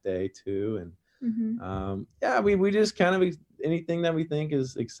happened that day too. And we just kind of anything that we think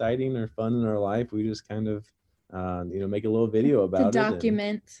is exciting or fun in our life, we just kind of make a little video about it. To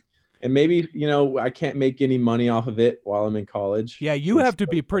document. And maybe, I can't make any money off of it while I'm in college. Yeah, you have to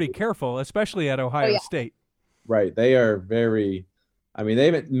be pretty careful, especially at Ohio State. Right. They are very, they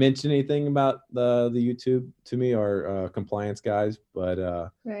haven't mentioned anything about the YouTube to me or compliance guys, but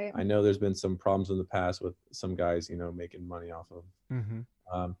I know there's been some problems in the past with some guys, making money off of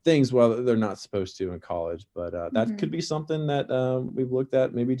things while they're not supposed to in college. But that could be something that we've looked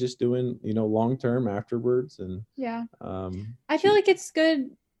at, maybe just doing, long term afterwards. And I feel like it's good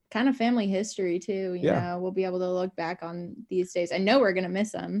kind of family history too. You know, we'll be able to look back on these days. I know we're gonna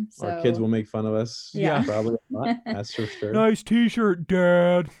miss them. So our kids will make fun of us. Yeah. Probably not. That's for sure. Nice t-shirt,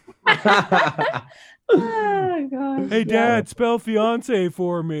 Dad. Oh gosh. Hey, Dad, spell fiance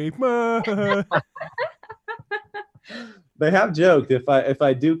for me. They have joked if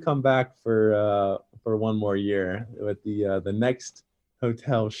I do come back for one more year, what the next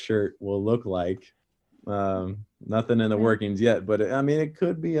hotel shirt will look like. Nothing in the workings yet, but it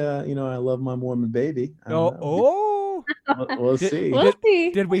could be I love my Mormon baby. We'll see. We'll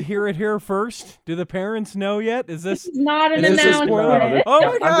see. Did we hear it here first? Do the parents know yet? Is this not an is this a announcement? spoiler? Oh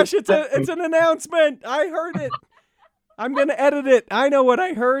my gosh, it's an announcement. I heard it. I'm gonna edit it. I know what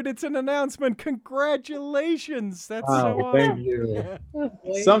I heard. It's an announcement. Congratulations. That's so awesome. Thank you.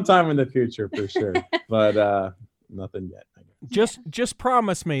 Sometime in the future for sure, but nothing yet. Just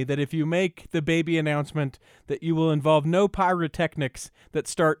promise me that if you make the baby announcement that you will involve no pyrotechnics that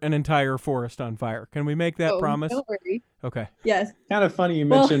start an entire forest on fire. Can we make that promise? Don't worry. Okay. Yes. Kind of funny you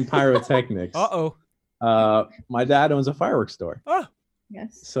mentioned pyrotechnics. My dad owns a fireworks store. Oh.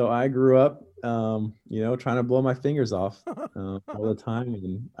 Yes. So I grew up trying to blow my fingers off all the time,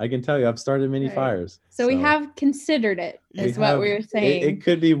 and I can tell you I've started many fires. So we have considered it, is what we were saying. It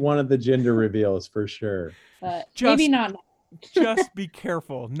could be one of the gender reveals for sure. But maybe not. Just be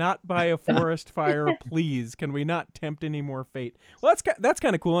careful, not by a forest fire, please. Can we not tempt any more fate? Well, that's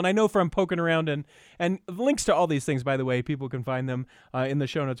kind of cool, and I know from poking around and links to all these things, by the way, people can find them in the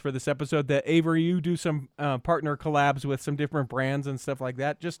show notes for this episode. That Avery, you do some partner collabs with some different brands and stuff like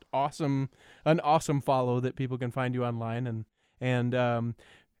that. Just awesome, an awesome follow that people can find you online. And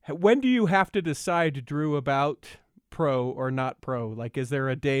when do you have to decide, Drue, about pro or not pro? Like, is there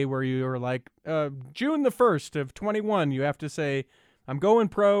a day where you are like, June the 1st of 21, you have to say, I'm going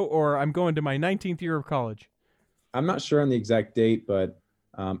pro, or I'm going to my 19th year of college? I'm not sure on the exact date, but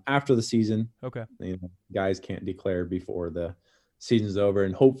after the season. Okay. Guys can't declare before the season's over,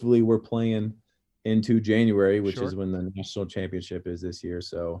 and hopefully we're playing into January, which is when the national championship is this year.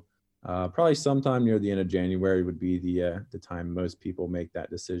 So probably sometime near the end of January would be the time most people make that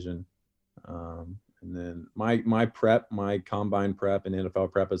decision. And then my prep, my combine prep and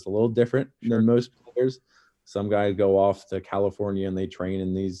NFL prep is a little different than most players. Some guys go off to California and they train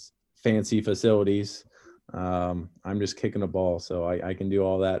in these fancy facilities. I'm just kicking a ball, so I can do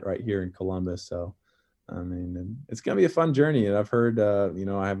all that right here in Columbus. So, it's going to be a fun journey. And I've heard,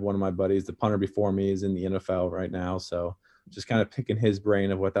 I have one of my buddies, the punter before me, is in the NFL right now. So just kind of picking his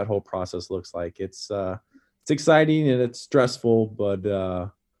brain of what that whole process looks like. It's exciting and it's stressful,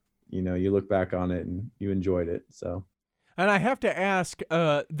 but you look back on it and you enjoyed it. So, and I have to ask,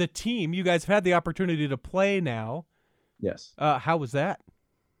 the team, you guys have had the opportunity to play now. Yes. How was that?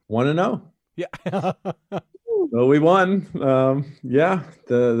 1-0. Yeah. Well, we won.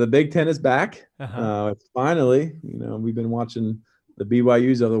 The Big Ten is back. It's finally, we've been watching the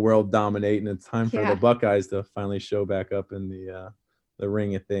BYUs of the world dominate, and it's time for the Buckeyes to finally show back up in the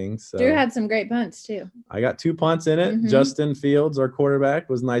ring of things. So Drue had some great punts too. I got 2 punts in it. Justin Fields, our quarterback,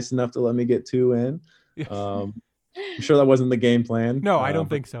 was nice enough to let me get 2 in. I'm sure that wasn't the game plan. No, I don't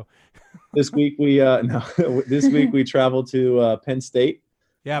think so. This week we traveled to Penn State.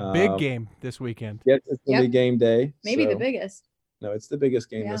 Yeah, big game this weekend. Yeah, it's the game day. Maybe the biggest. No, it's the biggest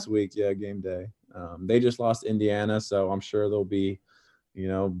game this week. Yeah, game day. They just lost Indiana, so I'm sure they'll be,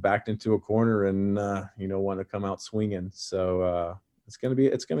 backed into a corner and want to come out swinging. So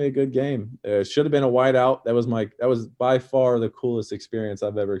it's gonna be a good game. It should have been a whiteout. That was by far the coolest experience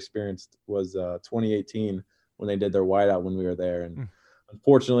I've ever experienced. Was 2018 when they did their whiteout when we were there. And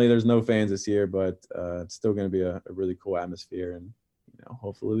unfortunately, there's no fans this year, but it's still gonna be a really cool atmosphere. And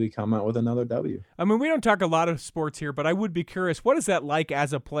hopefully we come out with another W. I mean, we don't talk a lot of sports here, but I would be curious, what is that like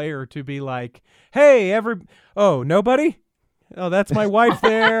as a player to be like, hey, nobody? Oh, that's my wife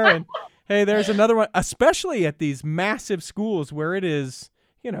there. And hey, there's another one, especially at these massive schools where it is,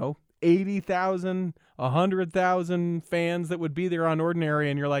 80,000, 100,000 fans that would be there on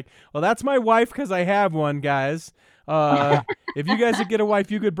ordinary. And you're like, well, that's my wife because I have one, guys. If you guys could get a wife,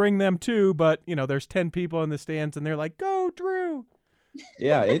 you could bring them too. But, there's 10 people in the stands and they're like, go, Drue.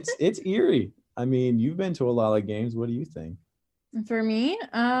 Yeah, it's eerie. I mean, you've been to a lot of games. What do you think? For me,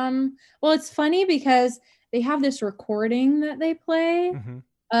 well, it's funny because they have this recording that they play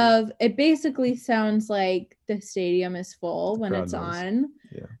of it. Basically sounds like the stadium is full when it's on.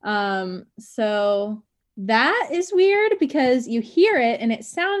 Yeah. So that is weird because you hear it and it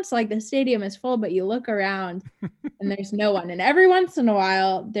sounds like the stadium is full, but you look around and there's no one. And every once in a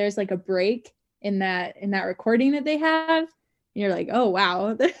while, there's like a break in that recording that they have. You're like, oh,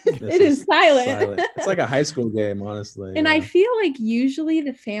 wow, it is silent. It's like a high school game, honestly. And I feel like usually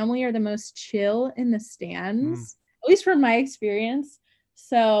the family are the most chill in the stands, at least from my experience.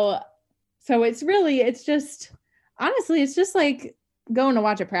 So it's just like going to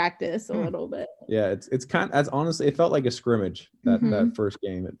watch a practice a little bit. Yeah, it's kind of, honestly, it felt like a scrimmage that first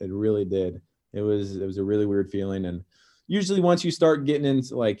game. It really did. It was a really weird feeling. And usually once you start getting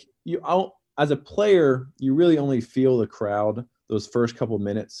into as a player, you really only feel the crowd those first couple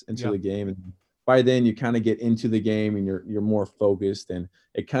minutes into the game. And by then you kind of get into the game and you're more focused and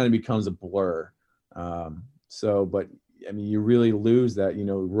it kind of becomes a blur. But I mean, you really lose that,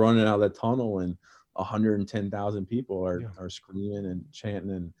 running out of the tunnel and 110,000 people are screaming and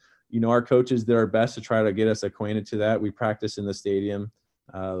chanting. And, our coaches did our best to try to get us acquainted to that. We practiced in the stadium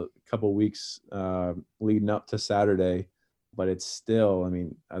a couple weeks leading up to Saturday. But it's still, I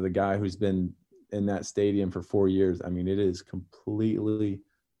mean, as a guy who's been in that stadium for 4 years, I mean, it is completely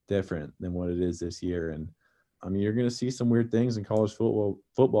different than what it is this year. And I mean, you're going to see some weird things in college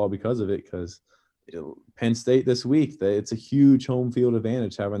football because of it, because Penn State this week, it's a huge home field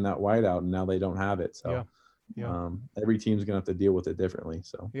advantage having that whiteout, and now they don't have it. So every team's going to have to deal with it differently.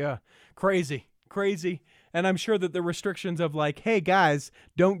 So yeah, crazy. And I'm sure that the restrictions of like, hey guys,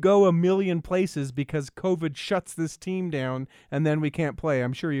 don't go a million places because COVID shuts this team down and then we can't play.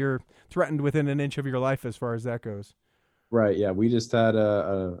 I'm sure you're threatened within an inch of your life as far as that goes. Right. Yeah. We just had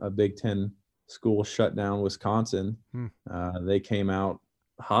a Big Ten school shut down Wisconsin. They came out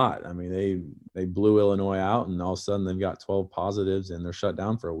hot. I mean, they blew Illinois out and all of a sudden they've got 12 positives and they're shut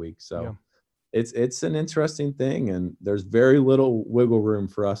down for a week. So it's an interesting thing, and there's very little wiggle room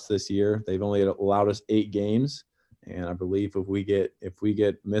for us this year. They've only allowed us 8 games, and I believe if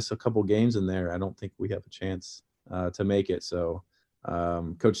we miss a couple games in there, I don't think we have a chance to make it. So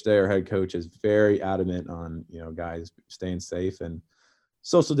Coach Day, our head coach, is very adamant on guys staying safe and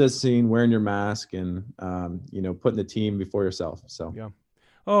social distancing, wearing your mask, and putting the team before yourself. So yeah.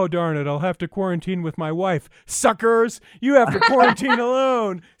 Oh, darn it, I'll have to quarantine with my wife. Suckers, you have to quarantine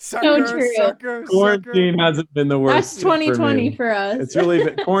alone. Suckers. Quarantine hasn't been the worst. That's 2020 for us. It's really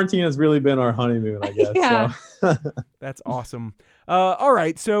been, quarantine has really been our honeymoon, I guess. Yeah. So. That's awesome. All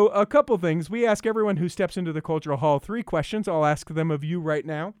right, so a couple things. We ask everyone who steps into the Cultural Hall 3 questions. I'll ask them of you right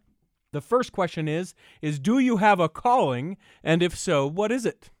now. The first question is do you have a calling? And if so, what is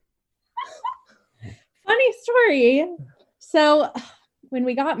it? Funny story. So when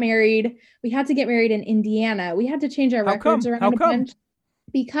we got married, we had to get married in Indiana. We had to change our records around a bunch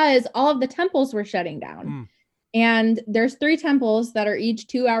because all of the temples were shutting down. And there's 3 temples that are each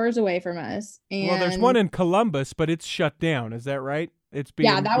 2 hours away from us. And well, there's one in Columbus, but it's shut down. Is that right? It's being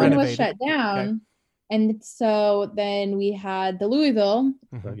that renovated. one was shut down. Okay. And so then we had the Louisville,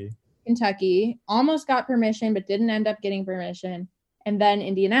 Kentucky, almost got permission, but didn't end up getting permission. And then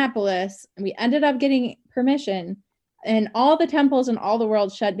Indianapolis, and we ended up getting permission. And all the temples in all the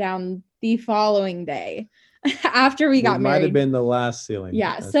world shut down the following day after we got married. Might have been the last ceiling.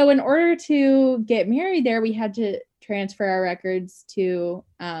 Yeah. So in order to get married there, we had to transfer our records to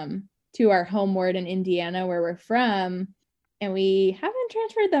our home ward in Indiana, where we're from. And we haven't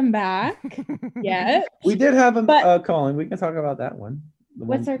transferred them back yet. We did have a calling. We can talk about that one.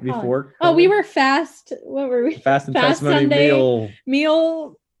 What's our before? Oh, we were fast. What were we? Fast and testimony Sunday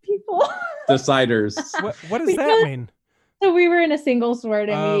meal people. Deciders. What does that mean? So we were in a singles ward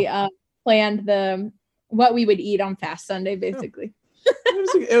and we planned what we would eat on Fast Sunday, basically.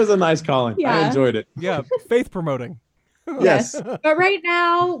 It was a nice calling. Yeah. I enjoyed it. Yeah, faith promoting. Yes. But right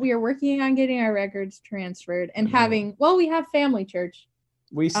now we are working on getting our records transferred and we have family church.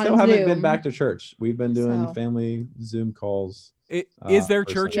 We still On haven't been Zoom. back to church. We've been doing So. family Zoom calls. Is there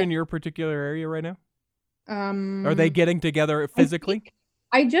for church Sunday. in your particular area right now? Are they getting together physically?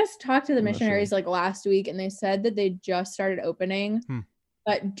 I just talked to the I'm not missionaries sure. like last week, and they said that they just started opening. Hmm.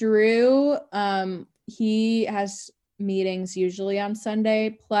 But Drue, he has meetings usually on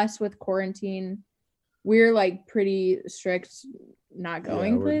Sunday. Plus, with quarantine, we're like pretty strict, not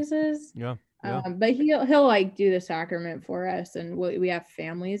going places. Yeah. But he'll like do the sacrament for us, and we have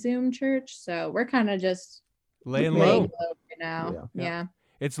family Zoom church, so we're kind of just Laying laying low. low right now. Yeah.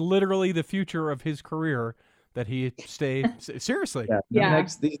 It's literally the future of his career that he stay seriously. Yeah.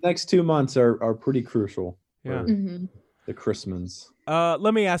 These next 2 months are pretty crucial. Yeah. For Mhm. the Chrismans.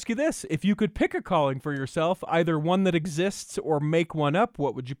 Let me ask you this: if you could pick a calling for yourself, either one that exists or make one up,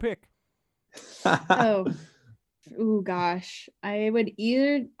 what would you pick? Oh gosh, I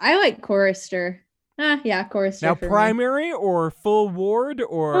like chorister. Chorister. Now, for me. primary or full ward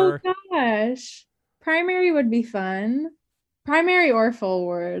or Oh gosh, primary would be fun. Primary or full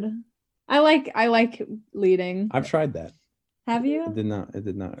ward. I like leading. I've tried that. Have you? It did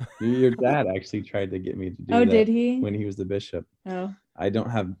not. Your dad actually tried to get me to do Oh, that. did he? When he was the bishop. Oh. I don't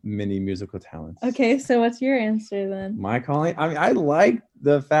have many musical talents. Okay, so what's your answer then? My calling? I mean, I like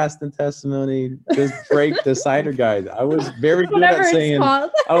the fast and testimony, just break the cider guide. I was very good Whatever at it's saying.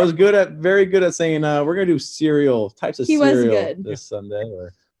 called. I was very good at saying. We're gonna do types of He was cereal good. this Sunday, or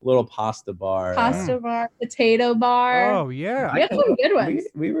a little pasta bar. Pasta bar, potato bar. Oh yeah. We had some good ones.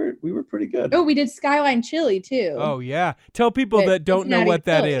 We were pretty good. Oh, we did Skyline Chili too. Oh yeah. Tell people But that don't know Cincinnati what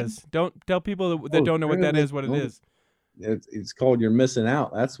that Philly. is. Don't tell people that don't know what that is. What it is. It's called You're Missing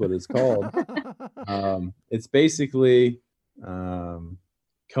Out. That's what it's called. It's basically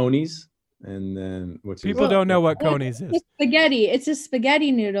conies, and then which People is, don't know what conies is. Spaghetti. It's a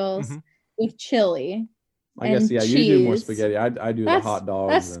spaghetti noodles Mhm. with chili. I guess and you do more cheese. spaghetti. I do the hot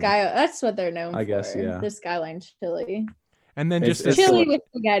dogs. That's what they're known I for. guess, yeah. The Skyline chili. And then It's- just it's Chili so- with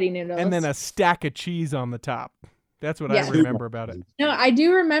spaghetti noodles. and then a stack of cheese on the top. That's what Yeah. I remember about it. No, I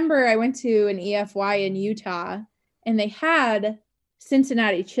do remember I went to an EFY in Utah and they had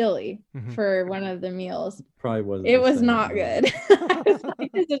Cincinnati chili Mhm. for one of the meals. Probably wasn't. It the was same, not no. good. I was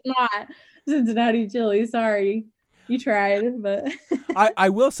like, this is not Cincinnati chili. Sorry. You tried, but I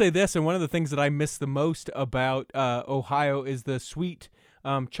will say this, and one of the things that I miss the most about Ohio is the sweet,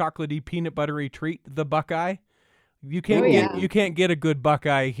 chocolatey, peanut buttery treat, the Buckeye. You can't get a good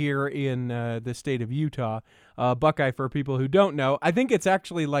Buckeye here in the state of Utah. Buckeye, for people who don't know, I think it's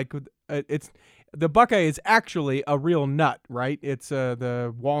actually like the Buckeye is actually a real nut, right? It's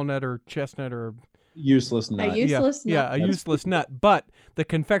the walnut or chestnut or Useless nut. a useless yeah, nut. a useless nut. But the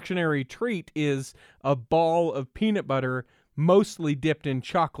confectionery treat is a ball of peanut butter, mostly dipped in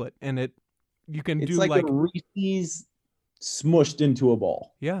chocolate, and you can It's do like a Reese's smushed into a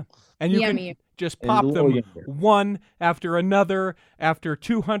ball. yeah, and you Yummy. can just And pop a little them younger. one after another, after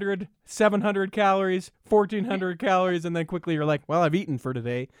 200, 700 calories, 1,400 calories, and then quickly you're like, well, I've eaten for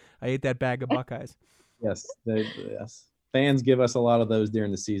today. I ate that bag of Buckeyes. Yes, yes. Fans give us a lot of those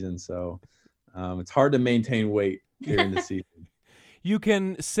during the season, so it's hard to maintain weight during the season. You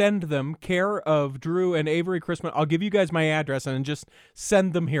can send them care of Drue and Avery Chrisman. I'll give you guys my address and just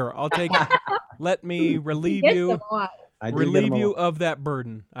send them here. I'll take. Let me relieve Get you. them a lot. I do get Relieve them a you lot. of that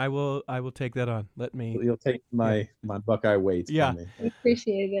burden. I will take that on. Let me. You'll take my Buckeye weight. Yeah. From me. I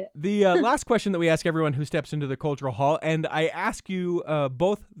appreciate it. The last question that we ask everyone who steps into the cultural hall, and I ask you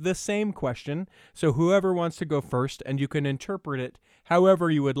both the same question. So whoever wants to go first, and you can interpret it however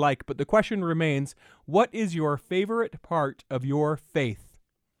you would like. But the question remains: what is your favorite part of your faith?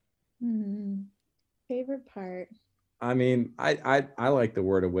 Favorite part. I mean, I like the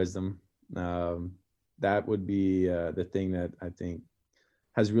word of wisdom. That would be the thing that I think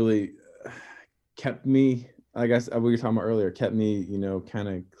has really kept me, I guess we were talking about earlier, kept me, kind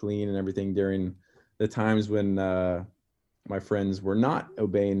of clean and everything during the times when my friends were not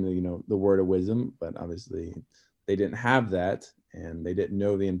obeying the word of wisdom, but obviously they didn't have that and they didn't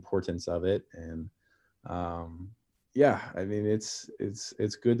know the importance of it. And I mean, it's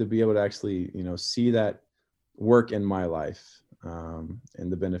good to be able to actually, see that work in my life and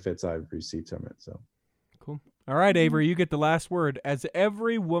the benefits I've received from it. So. Cool. All right, Avery, you get the last word, as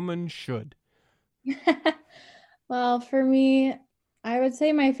every woman should. Well, for me, I would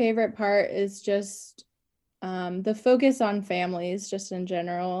say my favorite part is just the focus on families, just in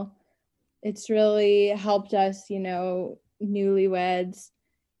general. It's really helped us, newlyweds,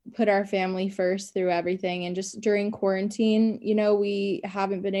 put our family first through everything. And just during quarantine, we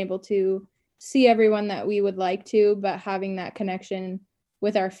haven't been able to see everyone that we would like to, but having that connection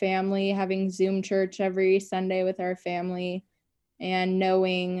with our family, having Zoom church every Sunday with our family, and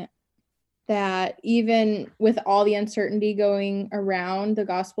knowing that even with all the uncertainty going around, the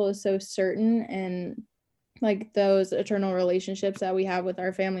gospel is so certain, and like those eternal relationships that we have with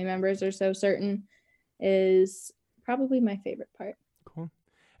our family members are so certain, is probably my favorite part. Cool.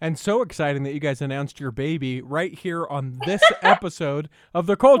 And so exciting that you guys announced your baby right here on this episode of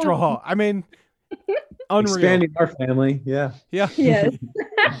the Cultural Hall. I mean, unreal. Expanding our family. Yeah. Yeah. Yes.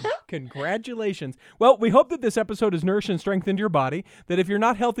 Congratulations. Well, we hope that this episode has nourished and strengthened your body, that if you're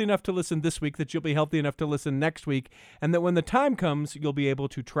not healthy enough to listen this week, that you'll be healthy enough to listen next week, and that when the time comes, you'll be able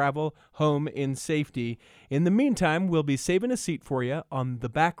to travel home in safety. In the meantime, we'll be saving a seat for you on the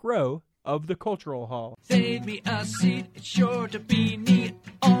back row of the Cultural Hall. Save me a seat, it's sure to be neat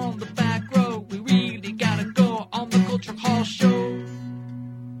on the back row. We really gotta go on the Cultural Hall show.